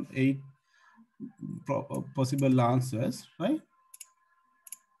are around 8 possible answers, right?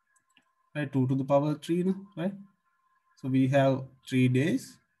 Right, 2 to the power 3, no? Right? So we have 3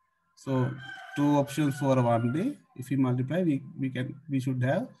 days. So 2 options for 1 day. If we multiply, we should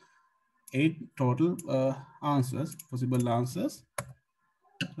have 8 total answers, possible answers,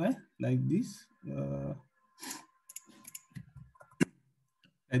 right? Like this.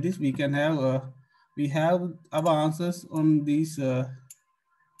 Like this, we can have we have our answers on these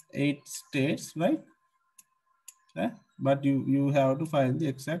 8 states, right? Right? But you have to find the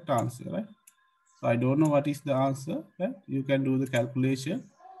exact answer, right? So I don't know what is the answer, right? You can do the calculation.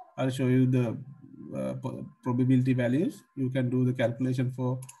 I'll show you the probability values. You can do the calculation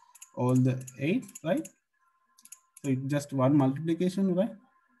for all the 8, right? So it's just one multiplication, right?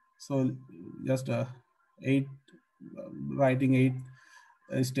 So just 8, writing 8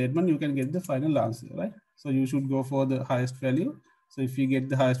 statement, you can get the final answer, right? So you should go for the highest value. So if you get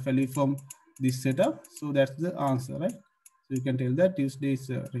the highest value from this setup, so that's the answer, right? So you can tell that Tuesday is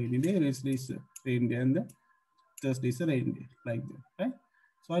a rainy day, Wednesday is a rainy day, and the Thursday is a rainy day, like that, right?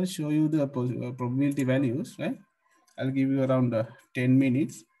 So I'll show you the probability values, right? I'll give you around 10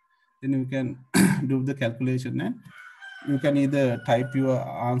 minutes. Then you can do the calculation, and you can either type your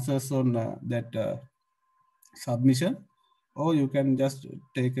answers on that submission, or you can just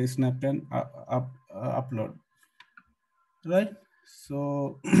take a snap and upload, right?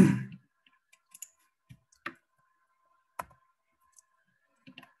 So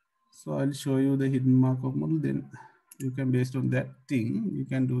so I'll show you the hidden Markov model, then you can, based on that thing, you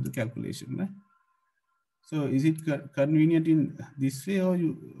can do the calculation, right? So is it convenient in this way, or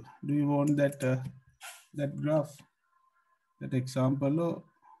do you want that that graph, that example, or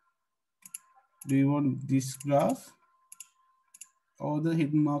do you want this graph or the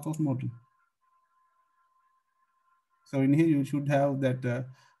hidden Markov model? So in here you should have that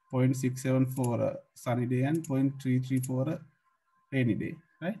 0.67 for a sunny day and 0.33 for a rainy day,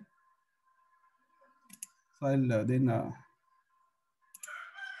 right? So I'll then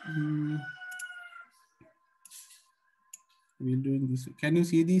we'll doing this. Can you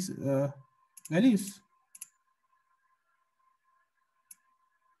see these values?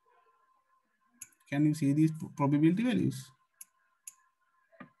 Can you see these probability values?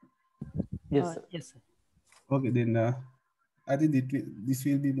 Yes, sir. Yes, sir. Okay, then I think this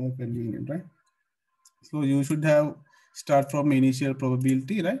will be more convenient, right? So you should have start from initial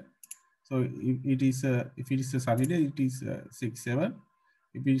probability, right? So if it is a sunny day, it is 6, 7.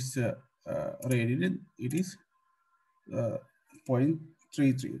 If it's rainy day, it is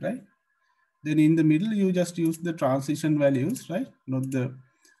 0.33, right? Then in the middle, you just use the transition values, right? Not the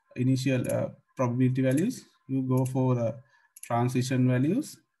initial probability values. You go for transition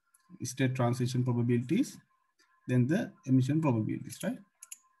values, state transition probabilities, then the emission probabilities, right?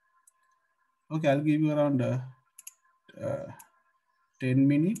 Okay, I'll give you around 10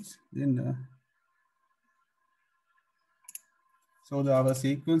 minutes. Then, so our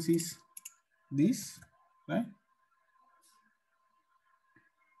sequence is this, right?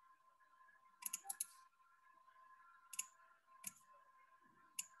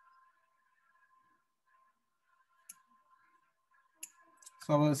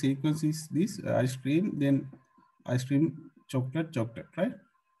 So our sequence is this: ice cream, then ice cream, chocolate, chocolate, right?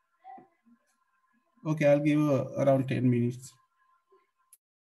 Okay, I'll give around 10 minutes.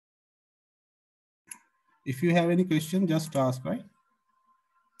 If you have any question, just ask, right?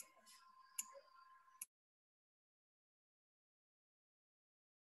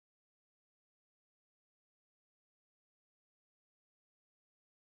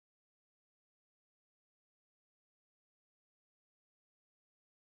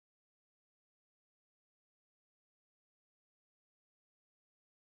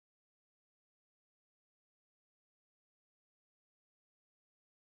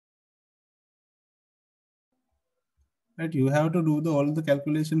 Right, you have to do all the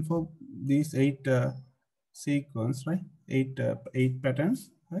calculation for these 8 sequence, right? Eight patterns,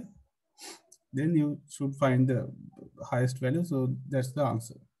 right? Then you should find the highest value. So that's the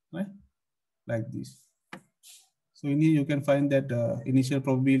answer, right? Like this. So in here you can find that initial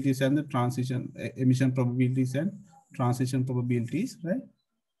probabilities and the transition emission probabilities and transition probabilities, right?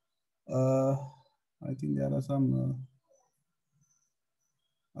 Uh, I think there are some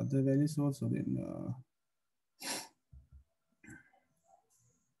other values also. Then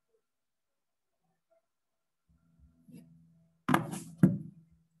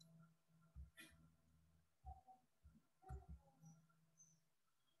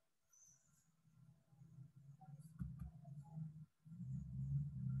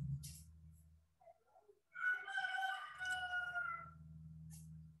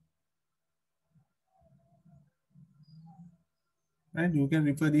right, you can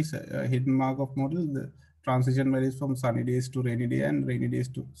refer this hidden Markov model, the transition values from sunny days to rainy day and rainy days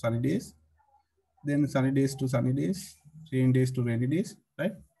to sunny days, then sunny days to sunny days, rainy days to rainy days,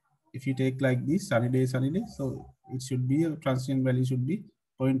 right? If you take like this sunny day, so it should be a transition value should be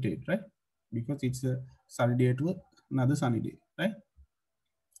 0.8, right? Because it's a sunny day to another sunny day, right?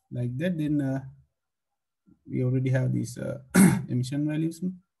 Like that, then we already have these emission values.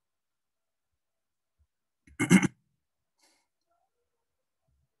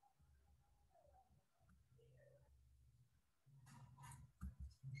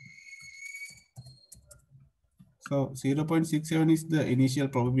 So 0.67 is the initial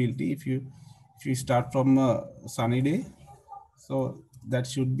probability. If you start from a sunny day, so that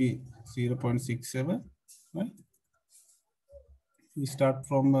should be 0.67, right? If you start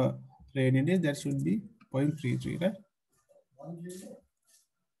from a rainy day, that should be 0.33, right?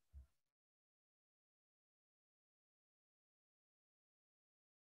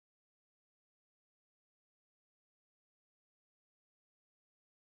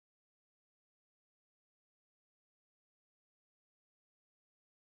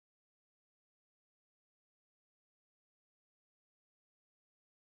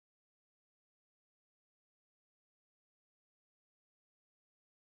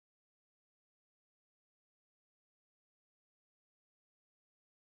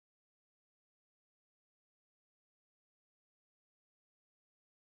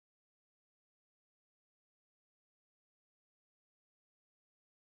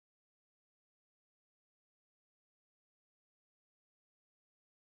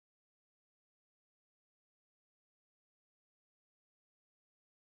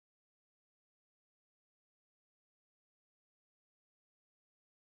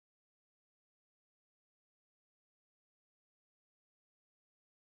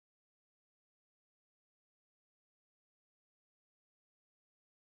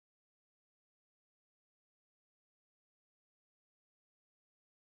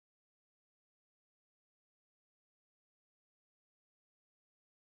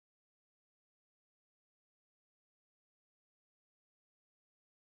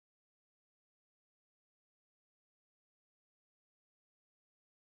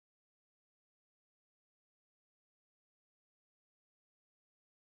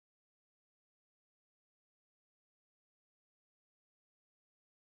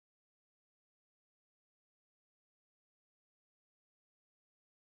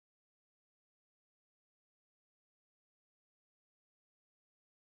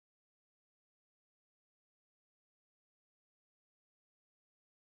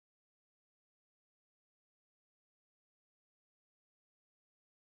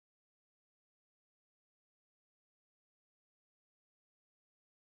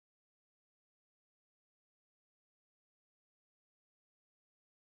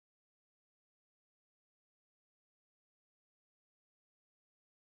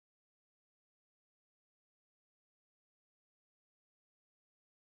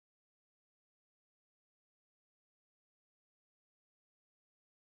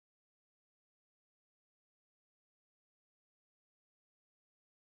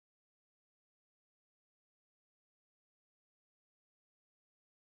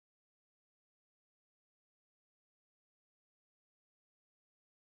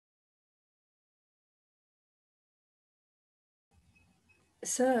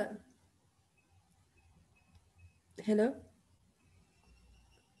 Sir, hello.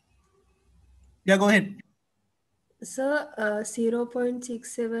 Yeah, go ahead. Sir,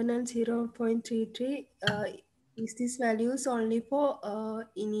 0.67 and 0.33, is this values only for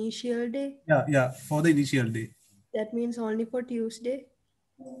initial day? Yeah, for the initial day. That means only for Tuesday,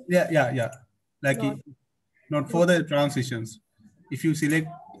 Yeah. Like not not for the transitions. If you select,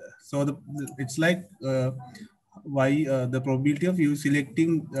 so it's like why the probability of you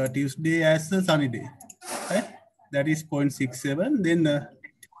selecting Tuesday as a sunny day, right? That is 0.67. Then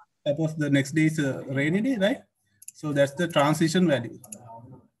suppose the next day is a rainy day, right? So that's the transition value,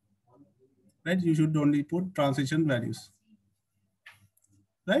 right? You should only put transition values,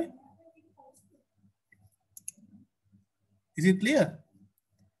 right? Is it clear?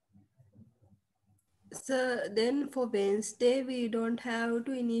 so then for Wednesday we don't have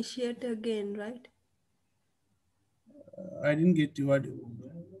to initiate again, right? I didn't get you. What?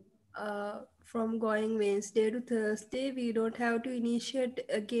 From going Wednesday to Thursday, we don't have to initiate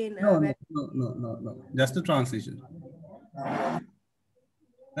again. No. Just the transition,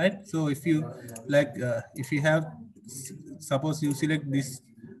 right? So if you like, if you have, suppose you select this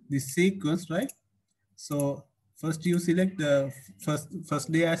sequence, right? So first you select the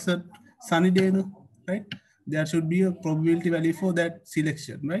first day as a sunny day, no? Right? There should be a probability value for that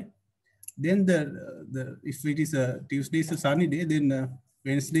selection, right? Then the if it is a Tuesday is a sunny day, then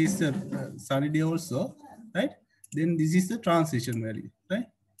Wednesday is a sunny day also, right? Then this is the transition value, right?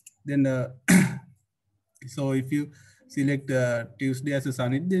 Then so if you select Tuesday as a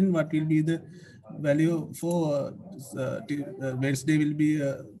sunny, then what will be the value for Wednesday will be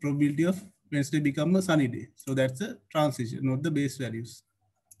a probability of Wednesday become a sunny day. So that's a transition, not the base values,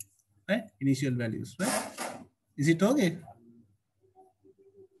 right? Initial values, right? Is it okay?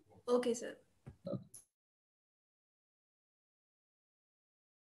 Okay, sir.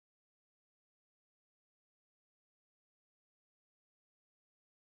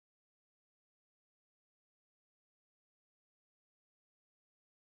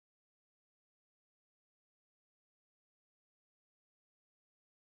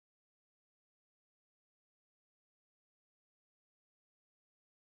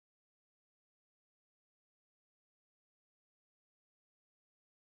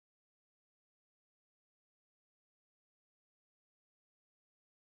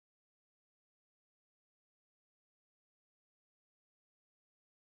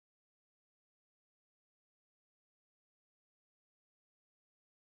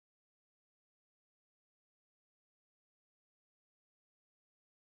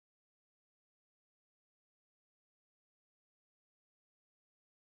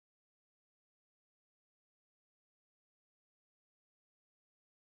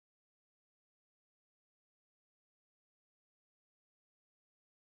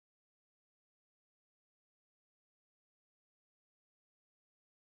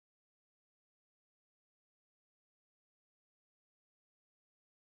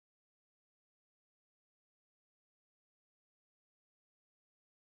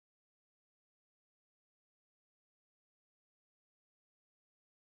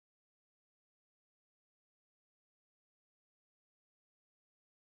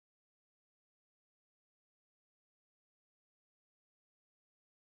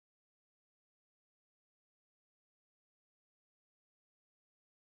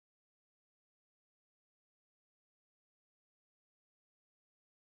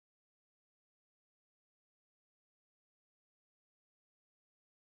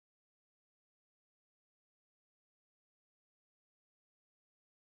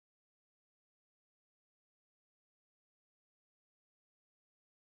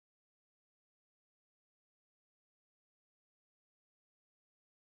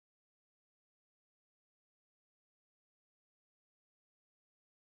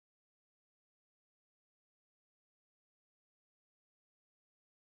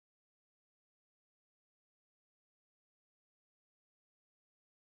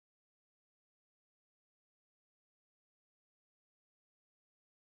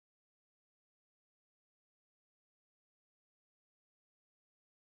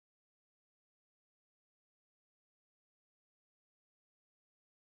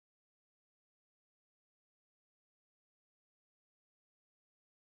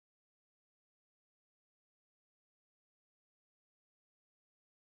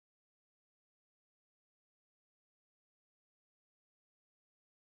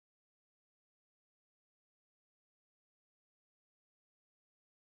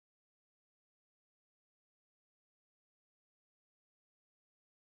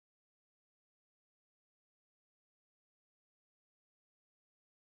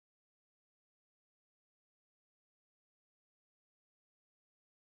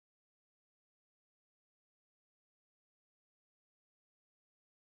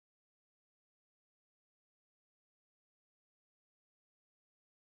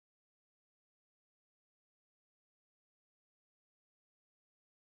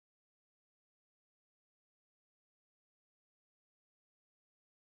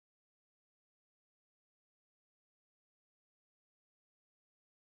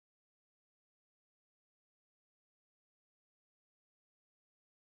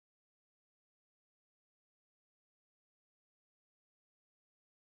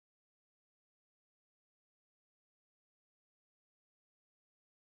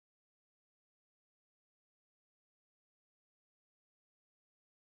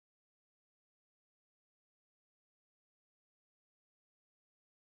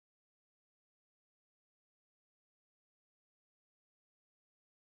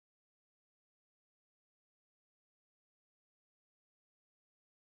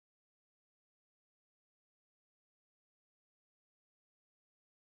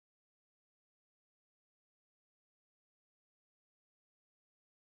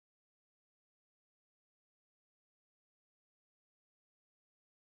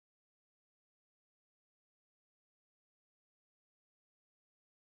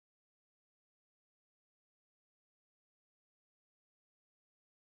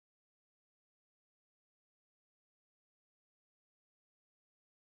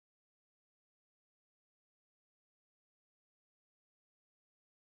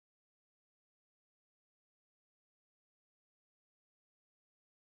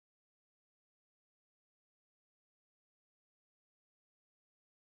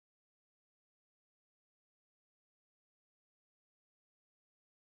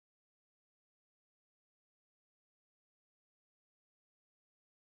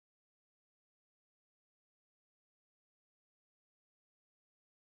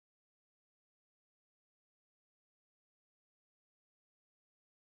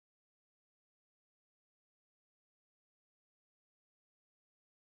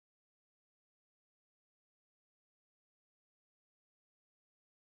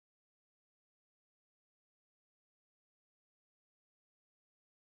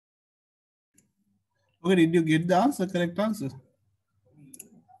 Okay, did you get the answer, correct answer?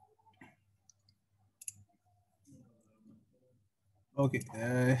 Okay.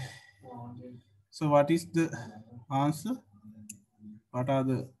 So what is the answer? What are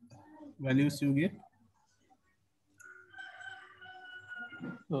the values you get?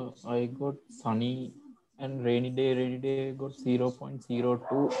 I got sunny and rainy day got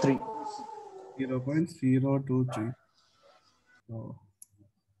 0.023. 0.023. So,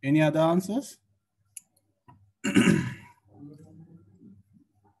 any other answers?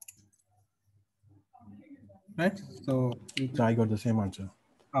 Right. So you So I got the same answer.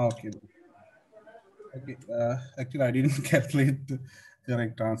 okay. Okay. Actually, I didn't calculate the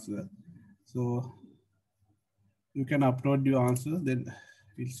correct answer. So you can upload your answer. Then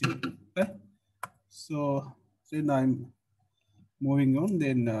we'll see. Right. So then I'm moving on.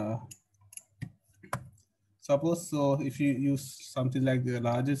 Then suppose so if you use something like the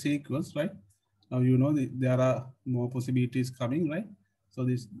larger sequence, right? Now you know there are more possibilities coming, right? So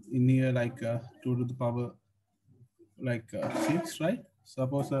this in here like 2 to the power like 6, right?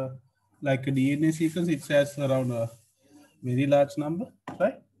 Suppose like a DNA sequence, it has around a very large number,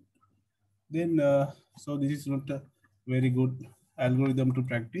 right? Then so this is not a very good algorithm to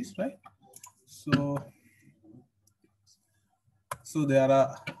practice, right? So there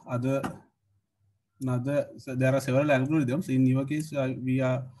are so there are several algorithms. In your case, we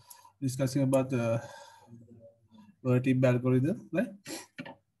are discussing about the vertib algorithm, right?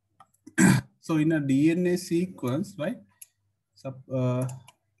 So in a DNA sequence, right? So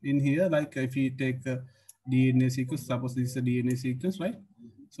in here, like if you take a DNA sequence, suppose this is a DNA sequence, right?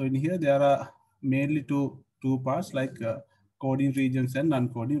 So in here there are mainly two parts, like coding regions and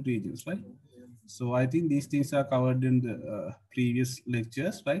non-coding regions, right? So I think these things are covered in the previous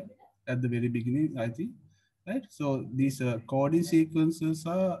lectures, right? At the very beginning, I think, right? So these coding sequences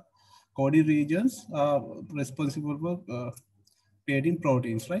are coding regions are responsible for creating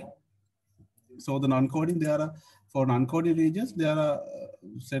proteins, right? So the non-coding, there are for non-coding regions, there are a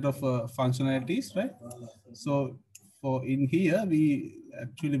set of functionalities, right? So for in here, we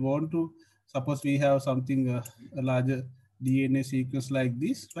actually want to suppose we have something a larger DNA sequence like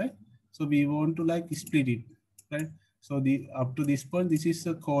this, right? So we want to like split it, right? So the up to this point, this is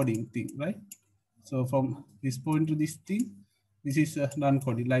a coding thing, right? So from this point to this thing, this is a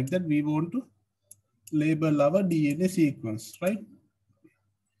non-coding. Like that, we want to label our DNA sequence, right?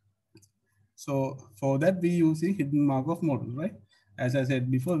 So for that, we using hidden Markov model, right? As I said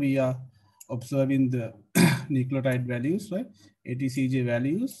before, we are observing the nucleotide values, right? ATCG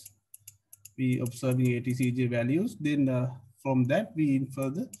values. We observing ATCG values. Then from that, we infer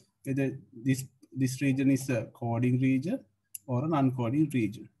the whether this region is a coding region or an uncoding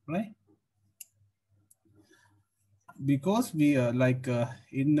region, right? Because we are like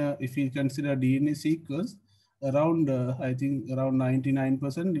in if we consider DNA sequence, around I think around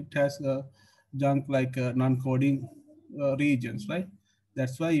 99% it has junk like non-coding regions, right?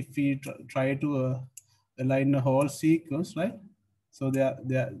 That's why if we try to align a whole sequence, right? So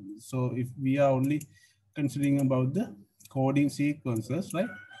so if we are only considering about the coding sequences, right?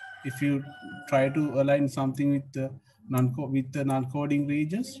 If you try to align something with the non-coding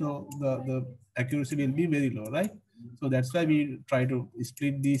regions, so the accuracy will be very low, right? So that's why we try to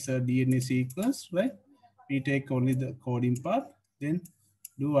split this DNA sequence, right? We take only the coding part, then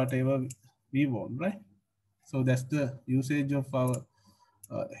do whatever we want, right? So that's the usage of our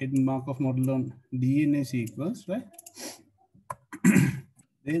hidden Markov model on DNA sequence, right?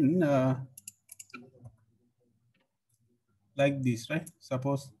 Then like this, right?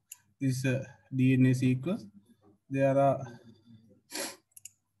 Suppose this DNA sequence, there are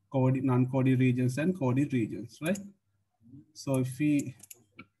non-coding regions and coding regions, right? So if we,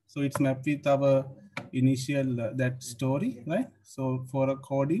 so it's mapped with our initial that story, right? So for a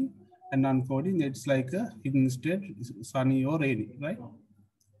coding and non-coding, it's like a hidden state, sunny or rainy, right?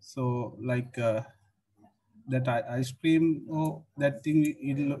 So like that ice cream or that thing,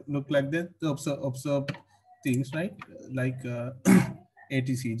 it look like that, the observe things, right? Like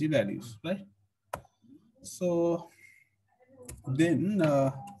ATCG values, right? So then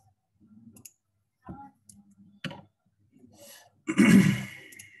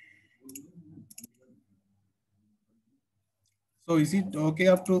so is it okay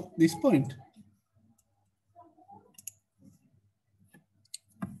up to this point?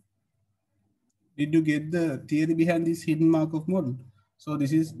 Did you get the theory behind this hidden Markov model? So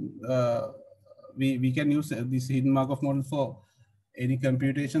this is we can use this hidden Markov model for any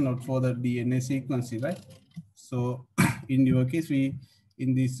computation, not for the DNA sequencing, right? So in your case, we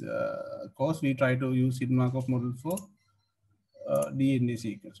in this course we try to use hidden Markov model for DNA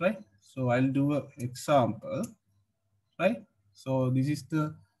sequence, right? So I'll do an example, right? So this is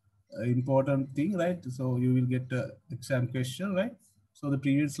the important thing, right? So you will get an exam question, right? So the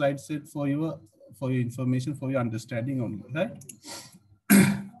previous slide said for your information, for your understanding only, right?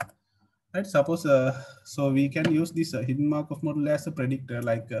 Right. Suppose so we can use this hidden Markov model as a predictor,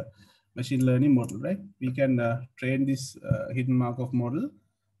 like a machine learning model, right? We can train this hidden Markov model.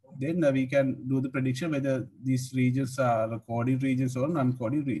 Then we can do the prediction whether these regions are coding regions or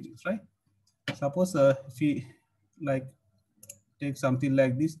non-coding regions, right? Suppose if we like take something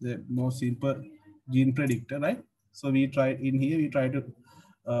like this, the more simple gene predictor, right? So we try in here, we try to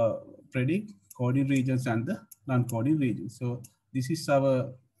predict coding regions and the non-coding regions. So this is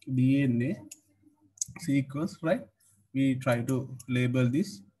our DNA sequence, right? We try to label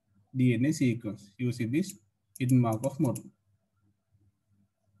this DNA sequence using this hidden Markov model,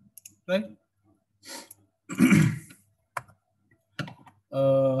 right?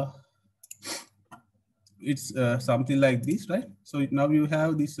 It's something like this, right? So now you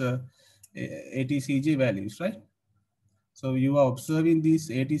have this ATCG values, right? So you are observing these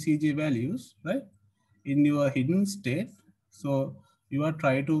ATCG values, right, in your hidden state. So you are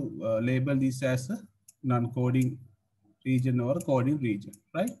trying to label this as a non-coding region or coding region,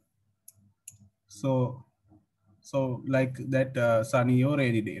 right? So like that sunny or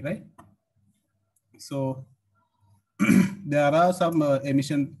rainy day, right? So there are some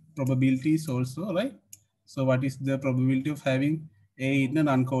emission probabilities also, right? So what is the probability of having A in an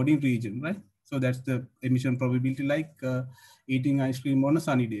uncoding region, right? So that's the emission probability, like eating ice cream on a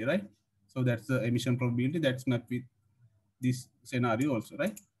sunny day, right? So that's the emission probability that's met with this scenario also,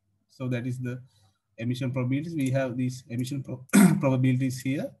 right? So that is the emission probabilities. We have these emission probabilities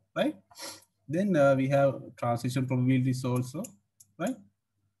here, right? Then we have transition probabilities also, right?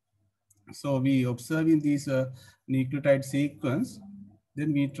 So we observe in this nucleotide sequence,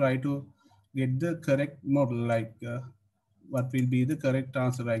 then we try to get the correct model, like what will be the correct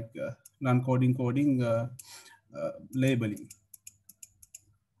answer, like non-coding coding labeling,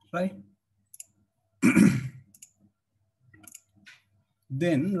 right?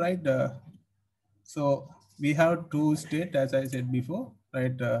 Then, right, so we have two states, as I said before,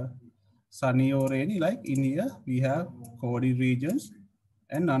 right? Sunny or rainy, like in here, we have coding regions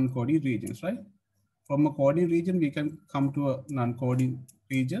and non-coding regions, right? From a coding region, we can come to a non-coding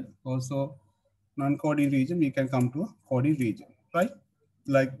region. Also, non-coding region, we can come to a coding region, right?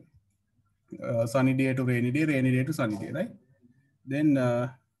 Like sunny day to rainy day to sunny day, right? Then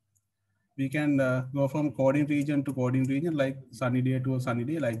we can go from coding region to coding region, like sunny day to a sunny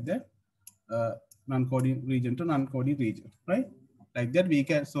day, like that. Non-coding region to non-coding region, right? Like that we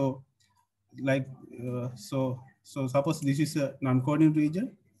can, so like, so suppose this is a non-coding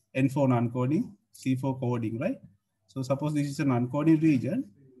region, N for non-coding, C for coding, right? So suppose this is a non-coding region,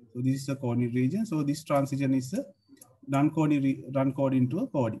 so this is a coding region, so this transition is a non-coding to a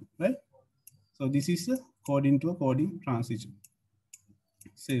coding, right? So this is a coding to a coding transition,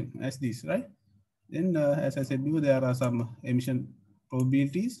 same as this, right? Then as I said before, there are some emission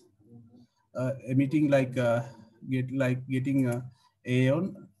probabilities, emitting like getting a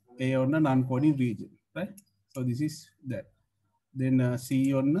on a non-coding region, right? So this is that. Then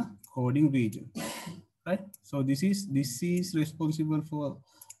C on a coding region, right? So this is responsible for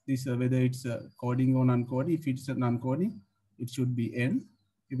this whether it's coding or non-coding. If it's a non-coding, it should be N.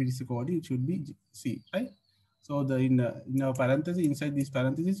 If it is a coding, it should be C, right? So the in our parenthesis, inside this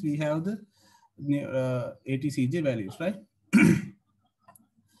parenthesis, we have the ATCJ values, right?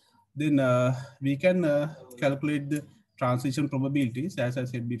 Then we can calculate the transition probabilities, as I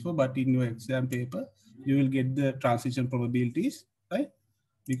said before, but in your exam paper, you will get the transition probabilities, right?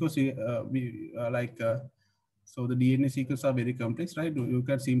 Because we so the DNA sequences are very complex, right? You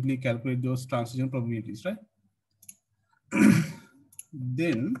can simply calculate those transition probabilities, right?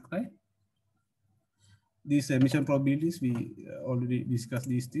 Then, right, these emission probabilities, we already discussed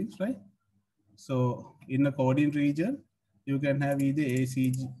these things, right? So in a coding region, you can have either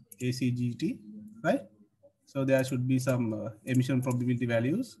ACGT, right? So there should be some emission probability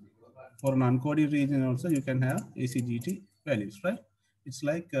values. For non-coding region also, you can have ACGT values, right? It's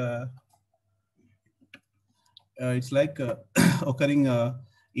like occurring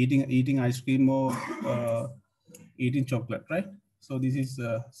eating ice cream or eating chocolate, right? So this is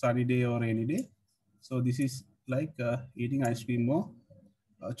sunny day or rainy day. So this is like eating ice cream or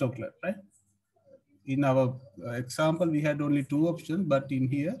chocolate, right? In our example, we had only two options, but in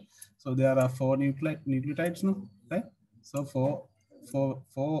here, so there are four nucleotides, no, right? So four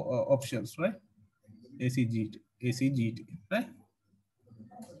options, right? ACGT, right?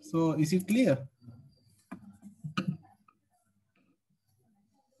 So is it clear?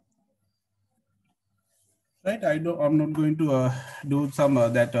 right? I'm not going to do some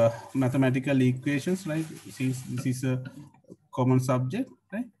that mathematical equations, right? Since this is a common subject,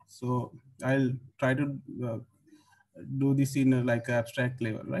 right? So I'll try to do this in like abstract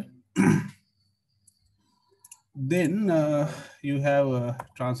level, right? Then you have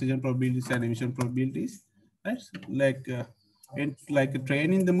transition probabilities and emission probabilities, right? Like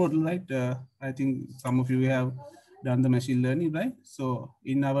training the model, right? I think some of you have done the machine learning, right? So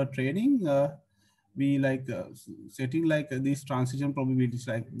in our training, we like setting like these transition probabilities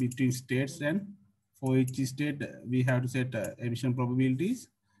like between states, and for each state we have to set emission probabilities.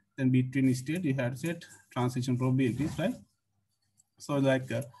 Then between state you have to set transition probabilities, right? So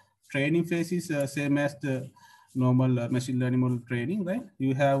like training phase is same as the normal machine learning model training, right?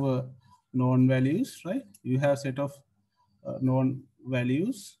 You have known values, right? You have set of known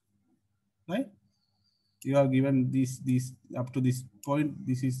values, right? You are given this up to this point.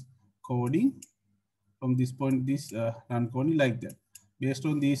 This is coding. From this point, this non-coding, like that. Based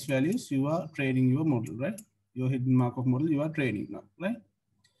on these values, you are training your model, right? Your hidden Markov model you are training now, right?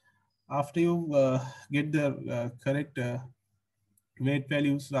 After you get the correct weight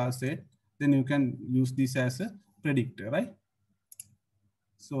values are set, then you can use this as a predictor, right?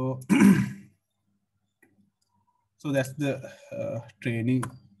 So, so that's the training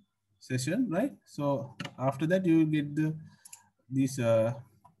session, right? So after that, you will get these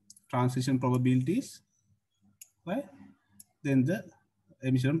transition probabilities, right? Then the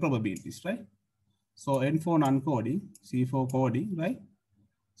emission probabilities, right? So N for non-coding, C for coding, right?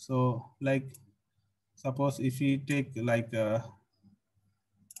 So like, suppose if you take like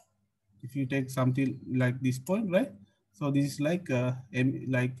if you take something like this point, right? So this is like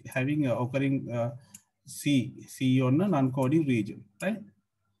having a occurring C on a non-coding region, right?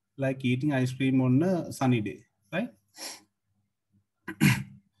 Like eating ice cream on a sunny day, right?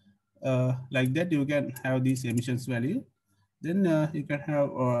 Like that you can have these emissions value. Then you can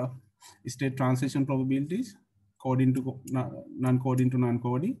have state transition probabilities, coding to non-coding to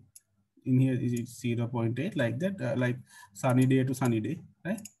non-coding. In here is it 0.8, like that, like sunny day to sunny day,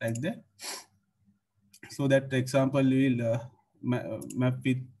 right? Like that. So that example will map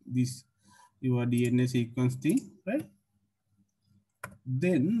with this your DNA sequence thing, right?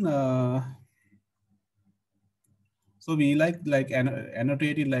 Then so we like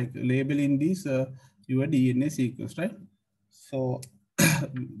annotated like labeling this your DNA sequence, right? So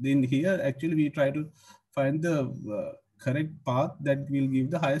then here actually we try to find the correct path that will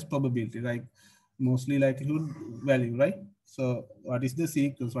give the highest probability, like mostly likelihood value, right? So what is the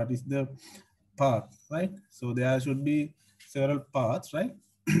sequence? What is the path, right? So there should be several paths, right?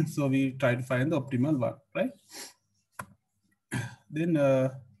 So we try to find the optimal one, right? Then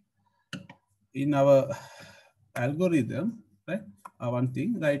in our algorithm, right? One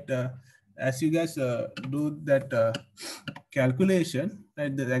thing, right? As you guys do that calculation,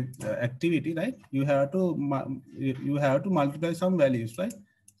 right? The activity, right? You have to you have to multiply some values, right?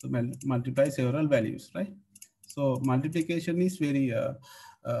 So multiply several values, right? So multiplication is very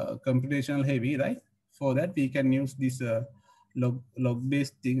computational heavy, right? For that we can use this log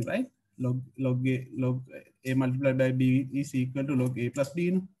based thing, right? Log a multiplied by b is equal to log a plus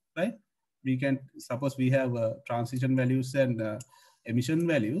b, right? We can suppose we have transition values and emission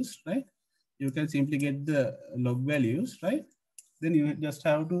values, right? You can simply get the log values, right? Then you just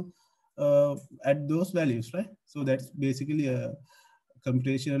have to add those values, right? So that's basically a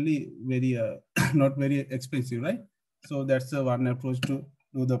computationally very not very expensive, right? So that's one approach to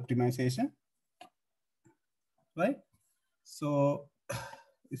do the optimization, right? So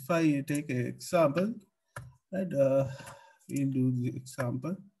if I take an example, right, we'll do the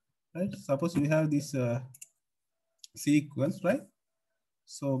example, right? Suppose we have this sequence, right?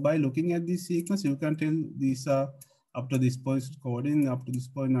 So by looking at this sequence, you can tell these are up to this point coding, up to this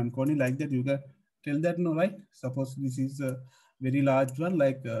point non-coding, like that. You can tell that, no, right? Suppose this is a very large one,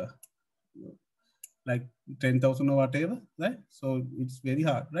 like 10,000 or whatever, right? So it's very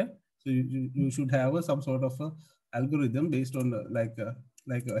hard, right? So you should have some sort of a algorithm based on like a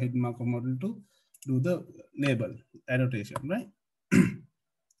hidden Markov model to do the label annotation, right?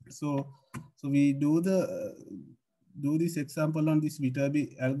 So we do this example on this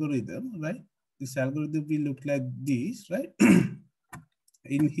Viterbi algorithm, right? This algorithm will look like this, right?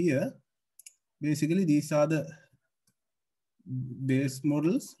 In here, basically these are the base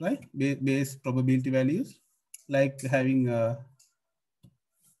models, right? Base probability values, like having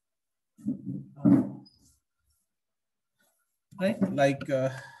right, like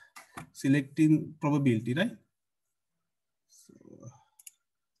selecting probability, right? So,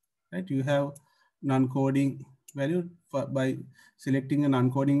 right, you have non-coding value by selecting a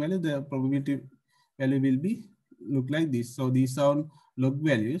non-coding value, the probability value will be look like this. So these are log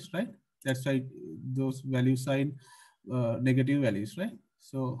values, right? That's why those values are in negative values, right?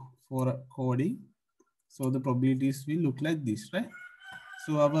 So for coding, so the probabilities will look like this, right?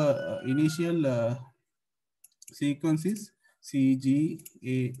 So our initial sequence is C, G,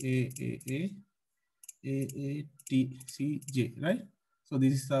 A, T, C, J, right? So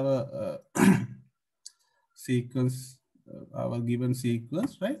this is our sequence, our given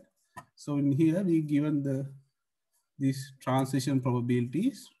sequence, right? So in here we given these transition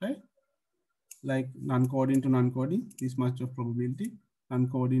probabilities, right? Like non-coding to non-coding, this much of probability,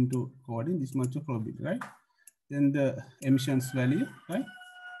 non-coding to coding, this much of probability, right? Then the emissions value, right?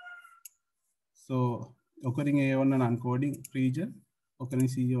 So occurring A on an uncoding region, occurring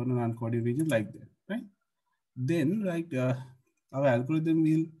C on an uncoding region, like that, right? Then, like our algorithm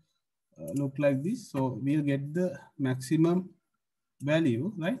will look like this. So we'll get the maximum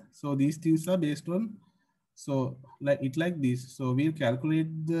value, right? So these things are based on, so like this. So we'll calculate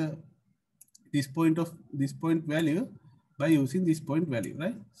this point value by using this point value,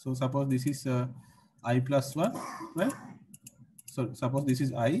 right? So suppose this is I plus 1, right? So suppose this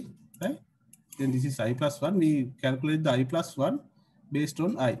is I, right? Then this is I plus 1. We calculate the I plus 1 based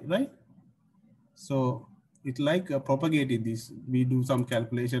on I, right? So it like propagating this. We do some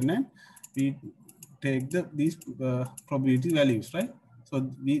calculation and we take these probability values, right?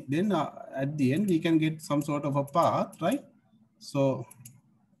 So we then at the end we can get some sort of a path, right? So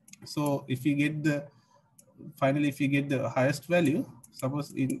if we get finally if you get the highest value,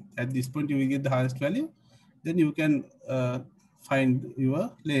 suppose at this point you will get the highest value, then you can find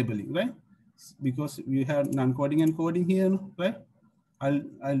your labeling, right? Because you have non-coding and coding here, right?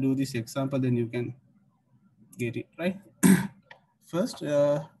 I'll do this example, then you can get it, right? First,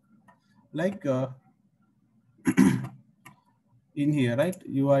 like in here, right?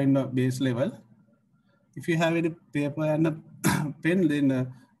 You are in a base level. If you have any paper and a pen,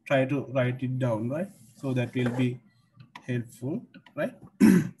 then try to write it down, right? So that will be helpful, right?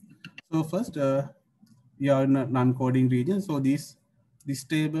 So first, we are in a non-coding region. So this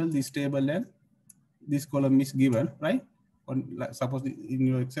table, and this column is given, right? On suppose in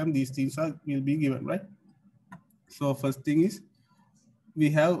your exam, these things will be given, right? So first thing is we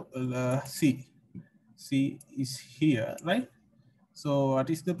have C. C is here, right? So what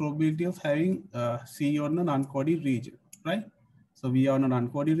is the probability of having C on a non-coding region, right? So we are on a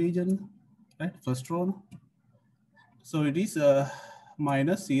non-coding region, right? First row. So it is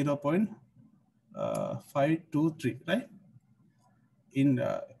minus 0.523, right? In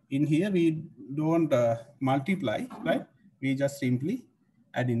here we don't multiply, right? We just simply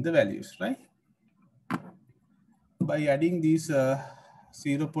add in the values, right? By adding these minus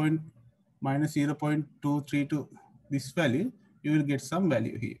 0.23 to this value, you will get some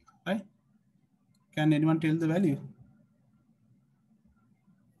value here, right? Can anyone tell the value?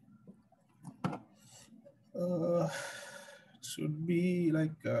 It should be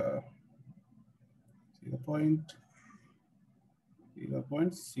like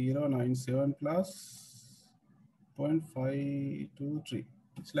 0.097 plus 0.523.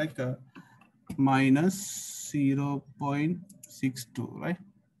 It's like a minus 0.62, right?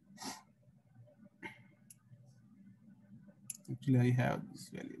 Actually, I have these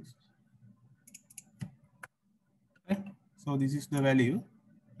values. Right? So this is the value,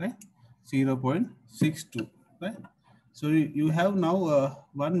 right? 0.62, right? So you have now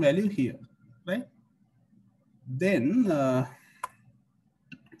one value here, right? Then,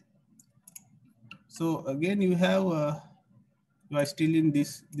 so again you have, you are still in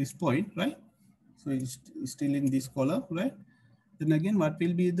this point, right? So it's still in this column, right? Then again, what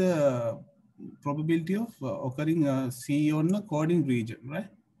will be the probability of occurring C on the coding region, right?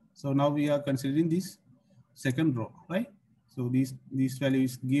 So now we are considering this second row, right? So this value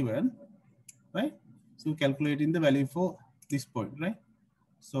is given, right? So calculating the value for this point, right?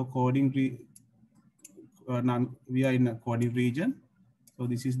 So we are in a coding region. So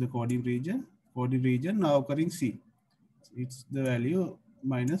this is the coding region. Coding region now occurring C. It's the value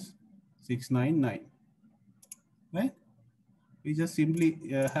minus 699, right? We just simply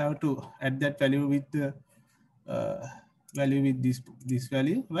have to add that value with the value with this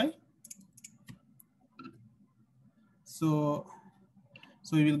value, right? So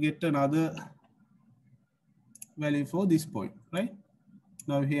we will get another value for this point, right?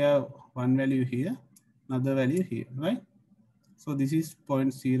 Now we have one value here, another value here, right? So this is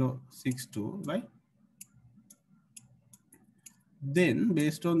 0.062, right? Then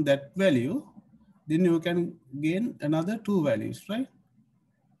based on that value, then you can gain another two values, right?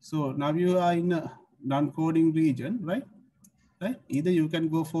 So now you are in a non-coding region, right? Right? Either you can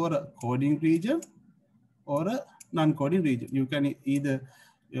go for a coding region, or a non-coding region. You can either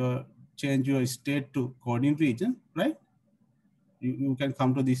change your state to coding region, right? You can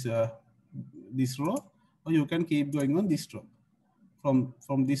come to this row, or you can keep going on this row.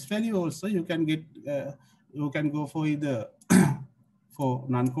 From this value also you can get you can go for either for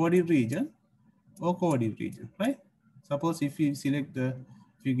non-coding region or coding region, right? Suppose if you select if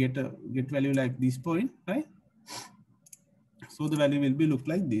you get a value like this point, right? So the value will be look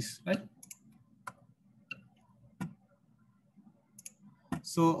like this, right?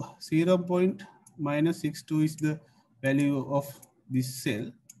 So 0.62 is the value of this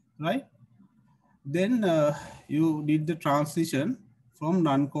cell, right? Then you did the transition from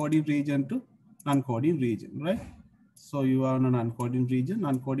non-coding region to non-coding region, right? So you are on a non-coding region.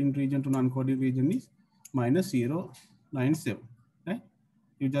 Non-coding region to non-coding region is minus 0.97, right?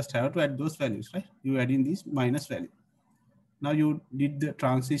 You just have to add those values, right? You add in this minus value. Now you did the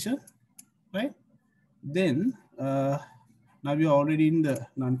transition, right? Then now we are already in the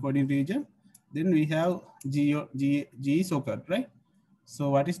non-coding region. Then we have G is occurred, right? So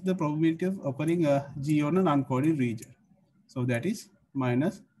what is the probability of occurring a G on a non-coding region? So that is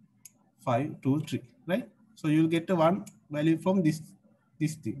minus 523, right? So you'll get a one value from this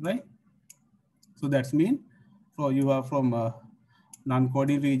thing, right? So that's mean for you are from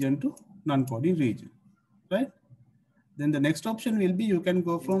non-coding region to non-coding region, right? Then the next option will be you can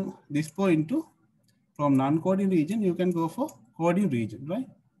go from this point to from non-coding region, you can go for coding region, right?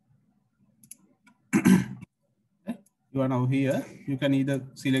 Okay. You are now here. You can either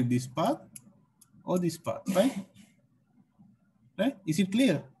select this path or this path, right? Right? Is it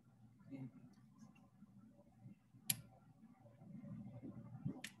clear?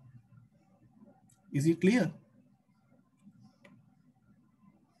 Is it clear?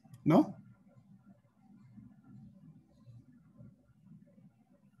 No?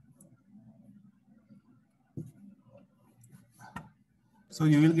 So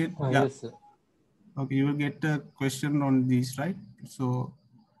you will get, yeah. Yes, sir. Okay, you will get a question on this, right? So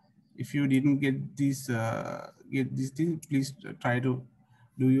if you didn't get this thing, please try to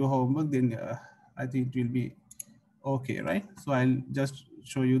do your homework. Then I think it will be okay, right? So I'll just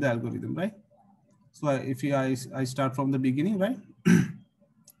show you the algorithm, right? So if I start from the beginning, right?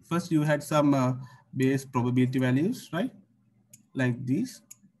 First you had some base probability values, right? Like this.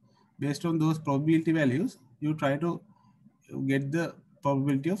 Based on those probability values, you try to get the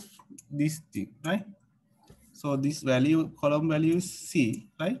probability of this thing, right? So this value, column value is C,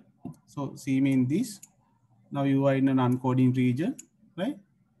 right? So C means this. Now you are in a non-coding region, right?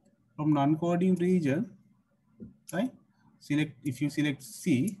 From non-coding region, right? Select, if you select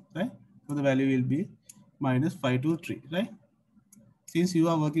C, right? So the value will be minus 523, right? Since you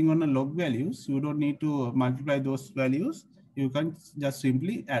are working on a log values, you don't need to multiply those values. You can just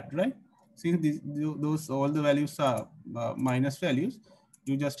simply add, right? Since those all the values are minus values,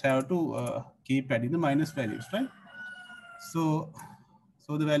 you just have to keep adding the minus values, right? So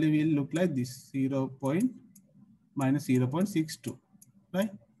the value will look like this, 0. minus 0.62, right?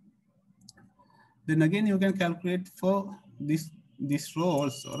 Then again you can calculate for this row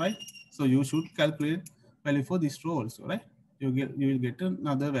also, right? So you should calculate value for this row also, right? You will get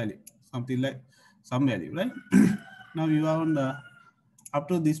another value, something like some value, right? Now you are on the up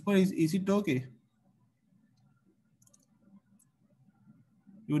to this point. Is it okay?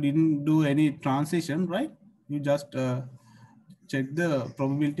 You didn't do any transition, right? You just check the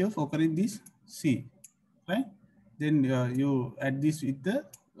probability of occurring this C, right? Then you add this with the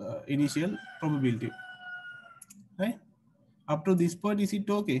initial probability, right? Up to this point, is it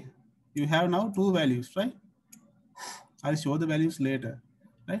okay? You have now two values, right? I'll show the values later,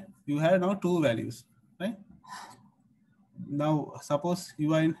 right? You have now two values, right? Now, suppose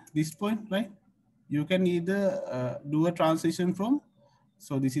you are in this point, right? You can either do a transition from,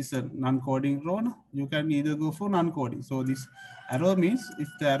 so this is a non-coding row. You can either go for non-coding. So this arrow means if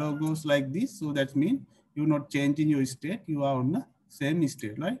the arrow goes like this, so that means you're not changing your state. You are on the same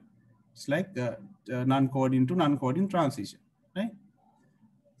state, right? It's like non-coding to non-coding transition, right?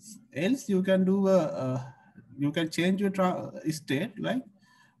 Else you can do you can change your state,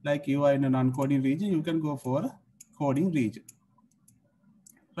 like you are in a non-coding region, you can go for a coding region,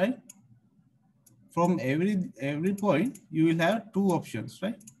 right? From every point you will have two options,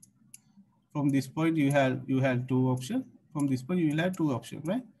 right? From this point you have two options. From this point you will have two options,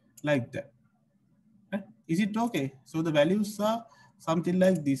 right? Like that, right? Is it okay? So the values are something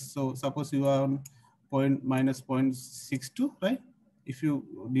like this. So suppose you are on minus 0.62, right? If you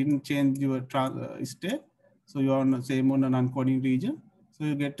didn't change your state, so you are on the same on a non-coding region, so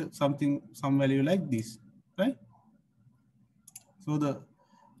you get some value like this, right? So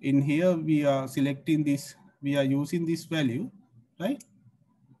in here we are selecting this, we are using this value, right?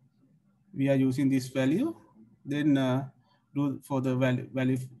 We are using this value, then do for the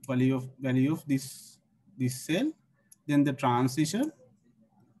value of this cell, then the transition,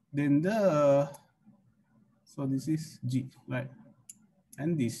 then the so this is G, right?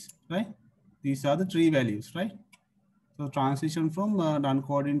 And this, right? These are the three values, right? So transition from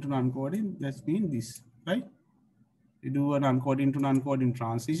non-coding to non-coding, that means this, right? You do a non-coding to non-coding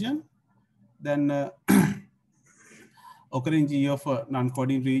transition, then occurring G of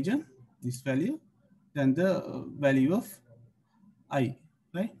non-coding region, this value, then the value of I,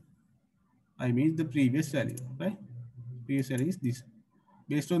 right? I means the previous value, right? Previous value is this.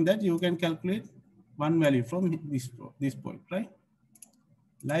 Based on that, you can calculate one value from this point, right?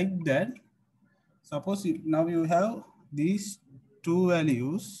 Like that. Suppose now you have these two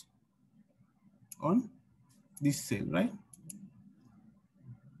values on this cell, right?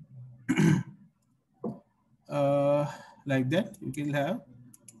 Like that, you can have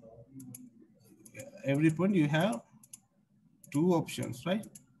every point you have two options, right?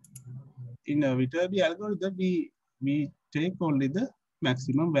 In a Viterbi algorithm, we take only the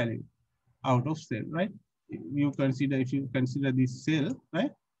maximum value out of cell, right? You consider, if you consider this cell,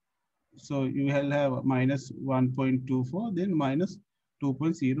 right? So you will have minus 1.24, then minus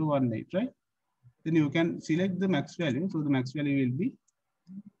 2.018, right? Then you can select the max value. So the max value will be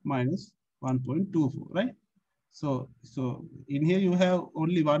minus 1.24, right? So in here you have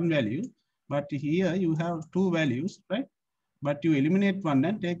only one value, but here you have two values, right? But you eliminate one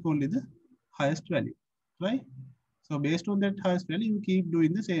and take only the highest value, right? So based on that highest value, you keep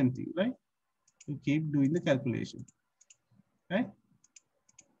doing the same thing, right? You keep doing the calculation, right?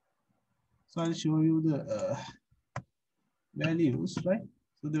 So I'll show you the values, right?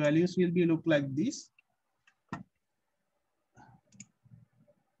 So the values will be look like this.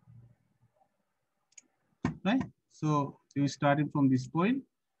 Right? So you starting from this point,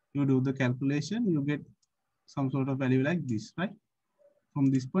 you do the calculation, you get some sort of value like this, right?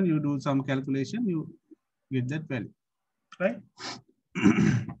 From this point, you do some calculation, you get that value, right?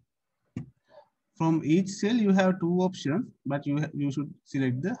 From each cell, you have two options, but you should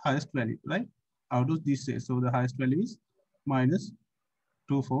select the highest value, right? Out of this cell. So the highest value is minus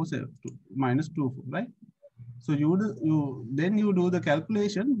 247, minus 24, right? So then you do the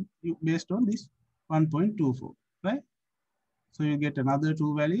calculation based on this 1.24, right? So you get another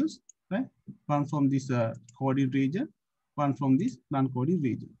two values, right? One from this coding region, one from this non-coding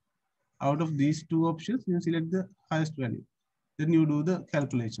region. Out of these two options, you select the highest value. Then you do the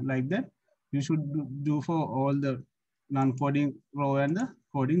calculation like that. You should do for all the non-coding row and the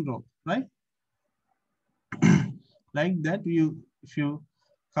coding row, right? Like that, if you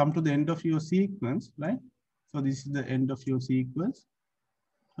come to the end of your sequence, right? So this is the end of your sequence,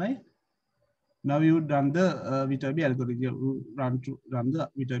 right? Now you've done the Viterbi algorithm. You run the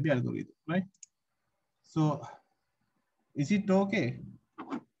Viterbi algorithm, right? So is it okay?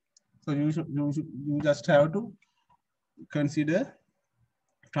 So you just have to consider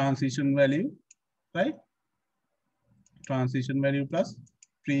transition value, right? Transition value plus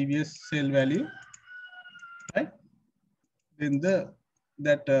previous cell value, right? Then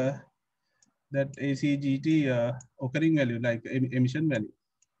that ACGT occurring value, like emission value,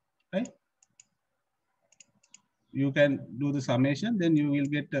 right? You can do the summation, then you will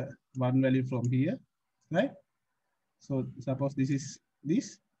get one value from here, right? So suppose this is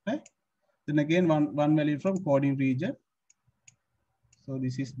this, right? Then again one value from coding region. So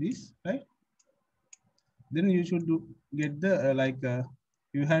this is this, right? Then you should get the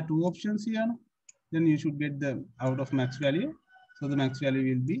you have two options here. Then you should get the out of max value. So the max value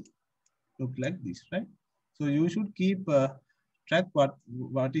will be look like this, right? So you should keep track what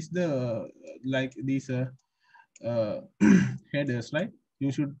is the like these headers, right?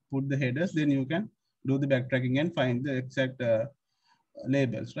 You should put the headers, then you can do the backtracking and find the exact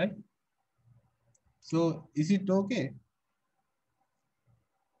labels, right? So is it okay?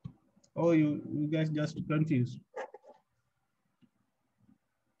 Oh, you guys just confused.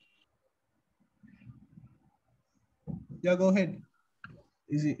 Yeah, go ahead.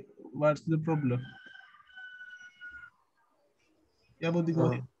 Is it, what's the problem? Yeah, Bodhi, go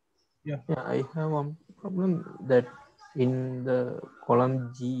ahead. Yeah. Yeah, I have one problem that in the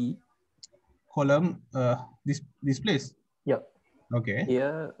column G. Column, this place. Yeah. Okay.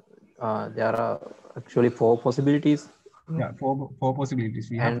 Here, there are actually four possibilities. Yeah, four possibilities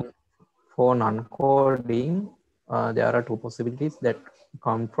we and have. for non-coding, there are two possibilities that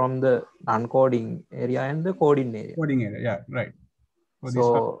come from the non-coding area and the coding area. Coding area, yeah, right. For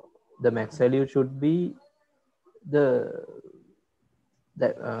so the max value should be the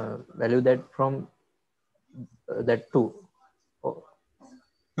that value that from that two,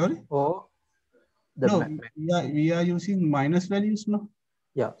 Sorry? or the No, we are using minus values, no?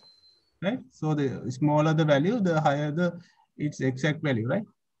 yeah. Right? So the smaller the value, the higher the its exact value, right?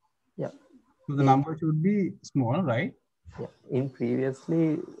 Yeah. So the number should be small, right? Yeah. In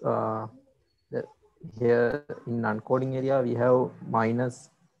previously, here in non-coding area, we have minus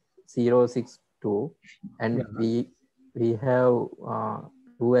 062, and Yeah. we have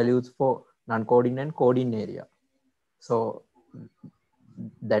two values for non-coding and coding area. So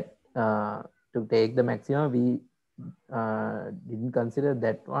that to take the maximum, we didn't consider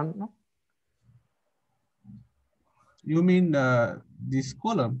that one. No? You mean this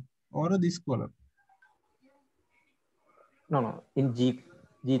column or this column? No. In G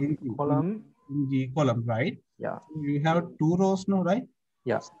column. In G column, right? Yeah. You have two rows now, right?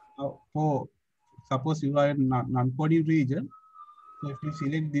 Yeah. For suppose you are in non-coding region. So if you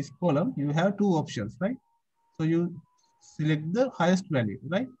select this column, you have two options, right? So you select the highest value,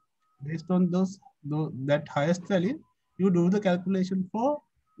 right? Based on that highest value, you do the calculation for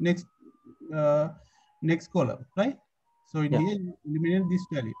next next column, right? So in here, you eliminate this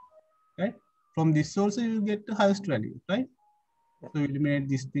value, right? From this also, you will get the highest value, right? So you eliminate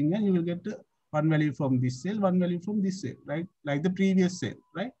this thing and you will get one value from this cell, one value from this cell, right? Like the previous cell,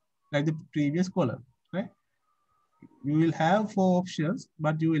 right? Like the previous column, right? You will have four options,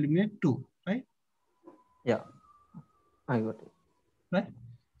 but you eliminate two, right? Yeah, I got it. Right?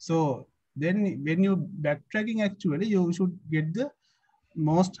 So then when you backtracking, actually, you should get the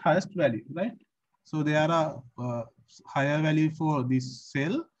most highest value, right? So there are higher value for this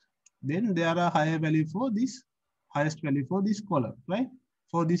cell, then there are higher value for this, highest value for this column, right?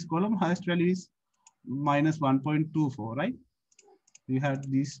 For this column, highest value is minus 1.24, right? You have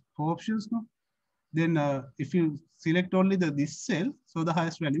these four options now. Then if you select only this cell, so the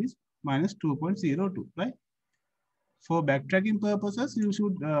highest value is minus 2.02, right? For backtracking purposes, you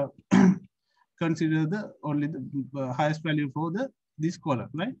should consider the only the highest value for this column,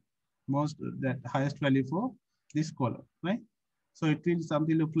 right? Most that highest value for this column, right? So it will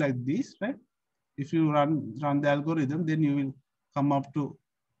something look like this, right? If you run the algorithm, then you will come up to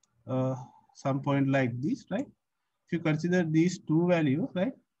some point like this, right? If you consider these two values,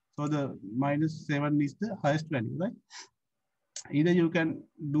 right? So the minus 7 is the highest value, right? Either you can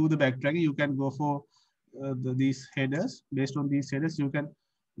do the backtracking, you can go for these headers. Based on these headers, you can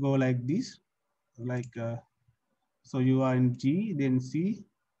go like this, like so you are in G, then C,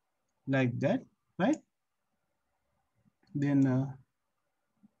 like that, right? Then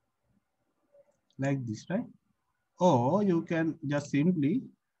like this, right? Or you can just simply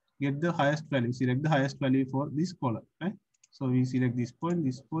get the highest value, select the highest value for this column, right? So we select this point,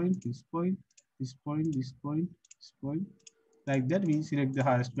 this point, this point, this point, this point, this point. Like that, we select the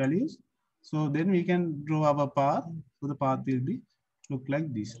highest values. So then we can draw our path. So the path will be look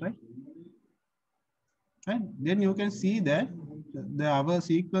like this, right? Right? Then you can see that our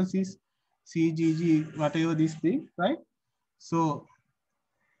sequence is CGG, whatever this thing, right? So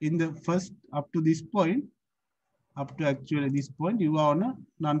in the first up to this point, up to actually this point, you are on a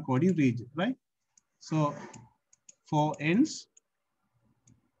non-coding region, right? So for ends,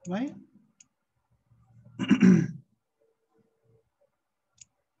 right?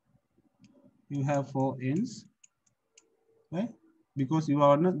 You have four ends, right? Because you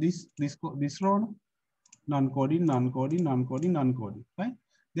are on this row, non-coding, non-coding, non-coding, non-coding, right?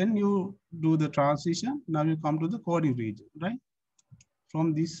 Then you do the transition. Now you come to the coding region, right?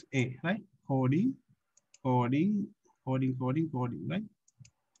 From this A, right? Coding, coding, coding, coding, coding, right?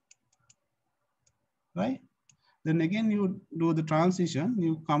 Right? Then again, you do the transition.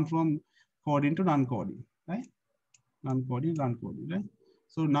 You come from coding to non-coding, right? Non-coding, non-coding, right?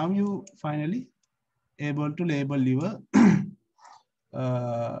 So now you finally able to label your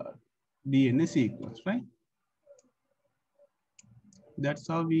DNA sequence, right? That's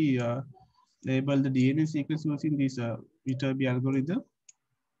how we label the DNA sequence using this Viterbi algorithm,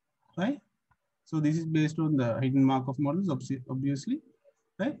 right? So this is based on the hidden Markov models, obviously,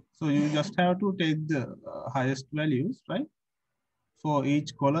 right? So you just have to take the highest values, right? For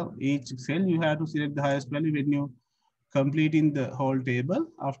each column, each cell, you have to select the highest value when you completing the whole table.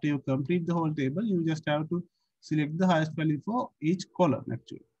 After you complete the whole table, you just have to select the highest value for each column,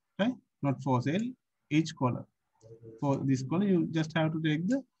 actually, right? Not for cell, each column. For this column, you just have to take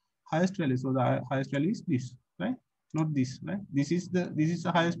the highest value. So the highest value is this, right? Not this, right? This is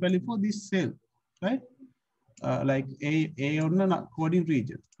the highest value for this cell, right? Like A on the coding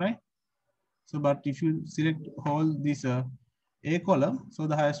region, right? So, but if you select whole this A column, so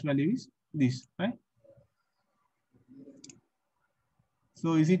the highest value is this, right?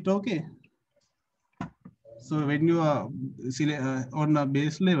 So is it okay? So when you are on a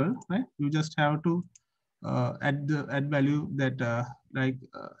base level, right, you just have to add value that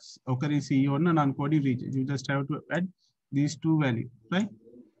occur in C on a non-coding region. You just have to add these two values, right?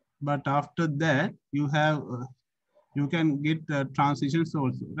 But after that, you have you can get transitions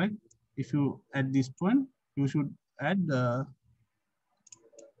also, right? If you at this point, you should add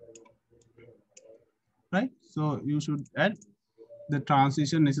right. So you should add the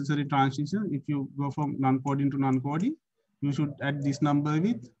transition, necessary transition. If you go from non-coding to non-coding, you should add this number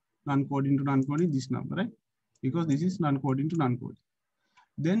with non-coding to non-coding, this number, right? Because this is non-coding to non-coding.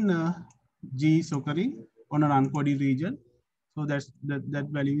 Then G is occurring on a non-coding region. So that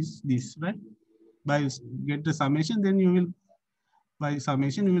value is this, right? By get the summation, then you will, by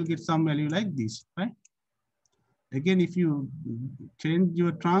summation, you will get some value like this, right? Again, if you change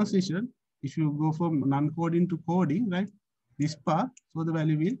your transition, if you go from non-coding to coding, right? This part, so the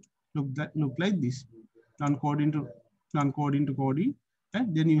value will look like this, non-coding to coding,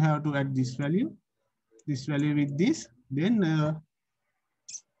 right? Then you have to add this value with this, then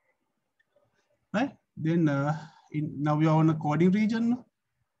right? Then now we are on a coding region.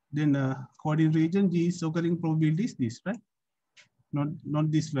 Then coding region G is occurring probability is this, right?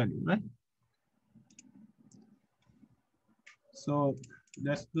 Not this value, right? So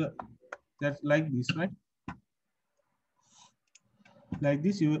that's like this, right? Like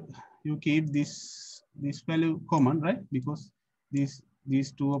this, you keep this value common, right? Because these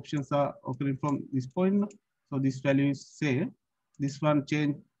two options are occurring from this point. So this value is same. This one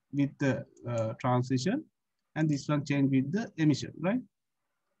change with the transition, and this one change with the emission, right?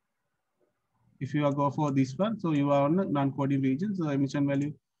 If you are go for this one, so you are on a non-coding region, so emission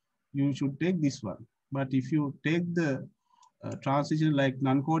value, you should take this one. But if you take the transition like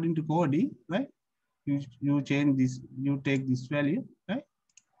non-coding to coding, right? You change this, you take this value, right?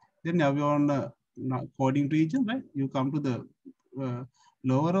 Then now you're on the coding region, right? You come to the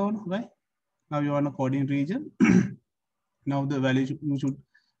lower on, right? Now you're on a coding region. Now the value you should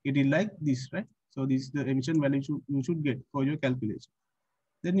get it like this, right? So this is the emission value you should get for your calculation.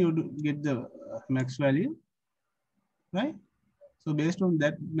 Then you get the max value, right? So based on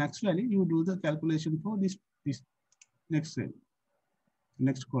that max value, you do the calculation for this next cell,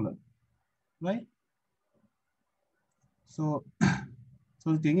 next column, right? So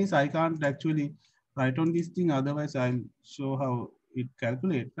so the thing is, I can't actually write on this thing, otherwise I'll show how it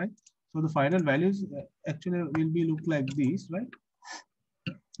calculates, right? So the final values actually will be look like this, right?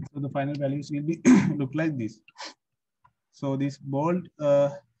 So the final values will be look like this. So these bold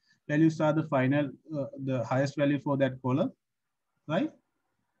values are the final, the highest value for that column, right?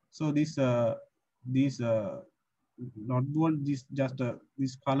 So these not bold, this just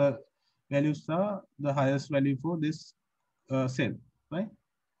this color values are the highest value for this cell, right?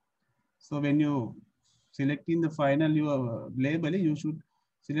 So when you selecting the final your label, you should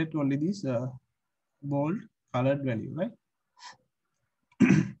select only this bold colored value, right?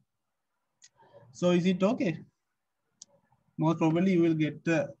 So is it okay? Most probably you will get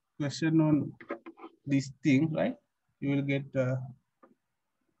a question on this thing, right? You will get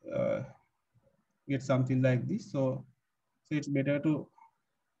something like this. So it's better to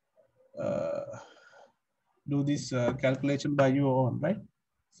do this calculation by your own, right?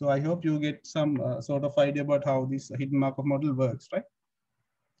 So I hope you get some sort of idea about how this hidden Markov model works, right?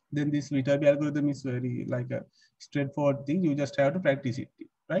 Then this Viterbi algorithm is very like a straightforward thing. You just have to practice it,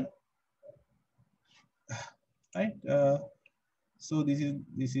 right? Right. So this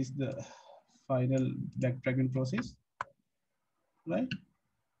is the final backtracking process, right?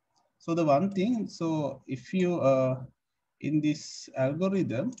 So the one thing, so if you in this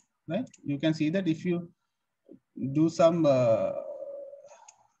algorithm, right, you can see that if you do some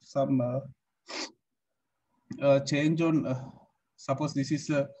change on, suppose this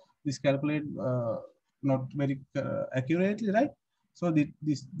is this calculate not very accurately, right? So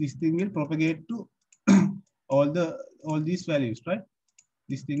this thing will propagate to all these values, right?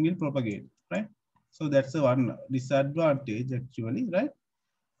 This thing will propagate, right? So that's the one disadvantage actually, right?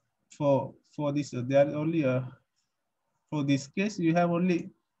 For this, there are only for this case you have only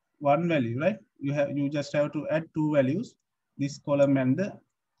one value, right? You just have to add two values, this column and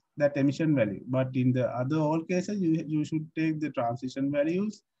that emission value. But in the other all cases, you should take the transition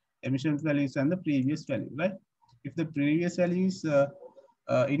values, emission values, and the previous value, right? If the previous value is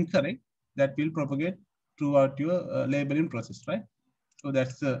incorrect, that will propagate throughout your labeling process, right? So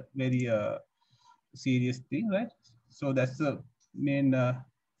that's a very serious thing, right? So that's the main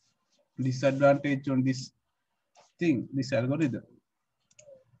disadvantage on this thing, this algorithm,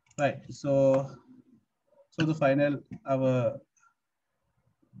 right? So the final our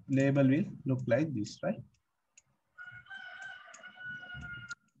label will look like this, right?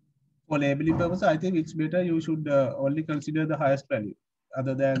 For labeling purpose, I think it's better you should only consider the highest value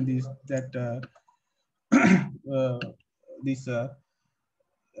other than this these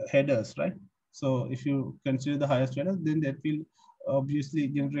headers, right? So if you consider the highest value, then that will obviously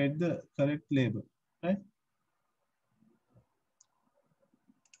generate the correct label, right?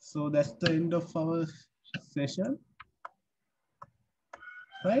 So that's the end of our session,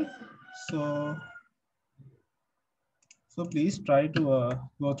 right? So please try to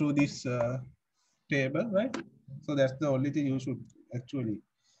go through this table, right? So that's the only thing you should actually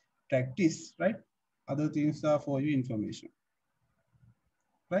practice, right? Other things are for your information,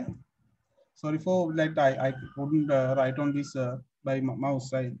 right? Sorry for that, I couldn't write on this by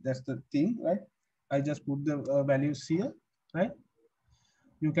mouse, right? That's the thing, right? I just put the values here, right?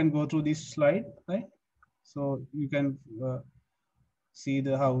 You can go through this slide, right? So you can see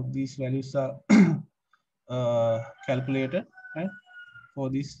how these values are calculated, right? For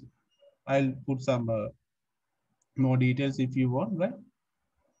this, I'll put some more details if you want, right?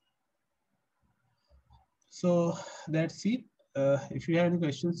 So that's it. If you have any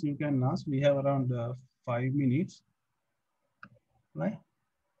questions, you can ask. We have around 5 minutes, right?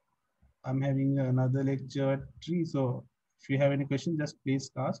 I'm having another lecture at 3. So if you have any questions, just please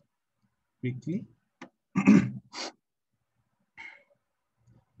ask quickly.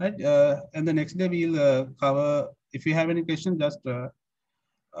 Right. And the next day we'll cover, if you have any questions, just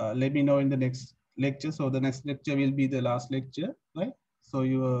let me know in the next lecture. So the next lecture will be the last lecture, right? So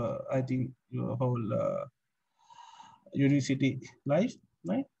I think your whole university life,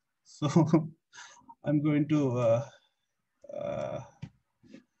 right? So I'm going to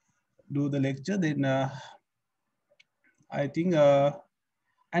do the lecture, then I think,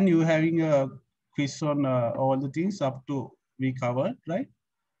 and you having a quiz on all the things up to we covered, right?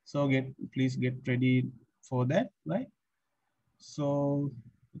 So please get ready for that, right? So,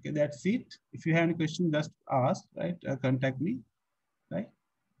 okay, that's it. If you have any questions, just ask, right? Contact me, right?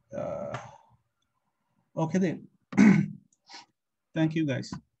 Okay then. Thank you,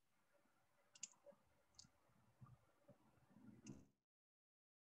 guys.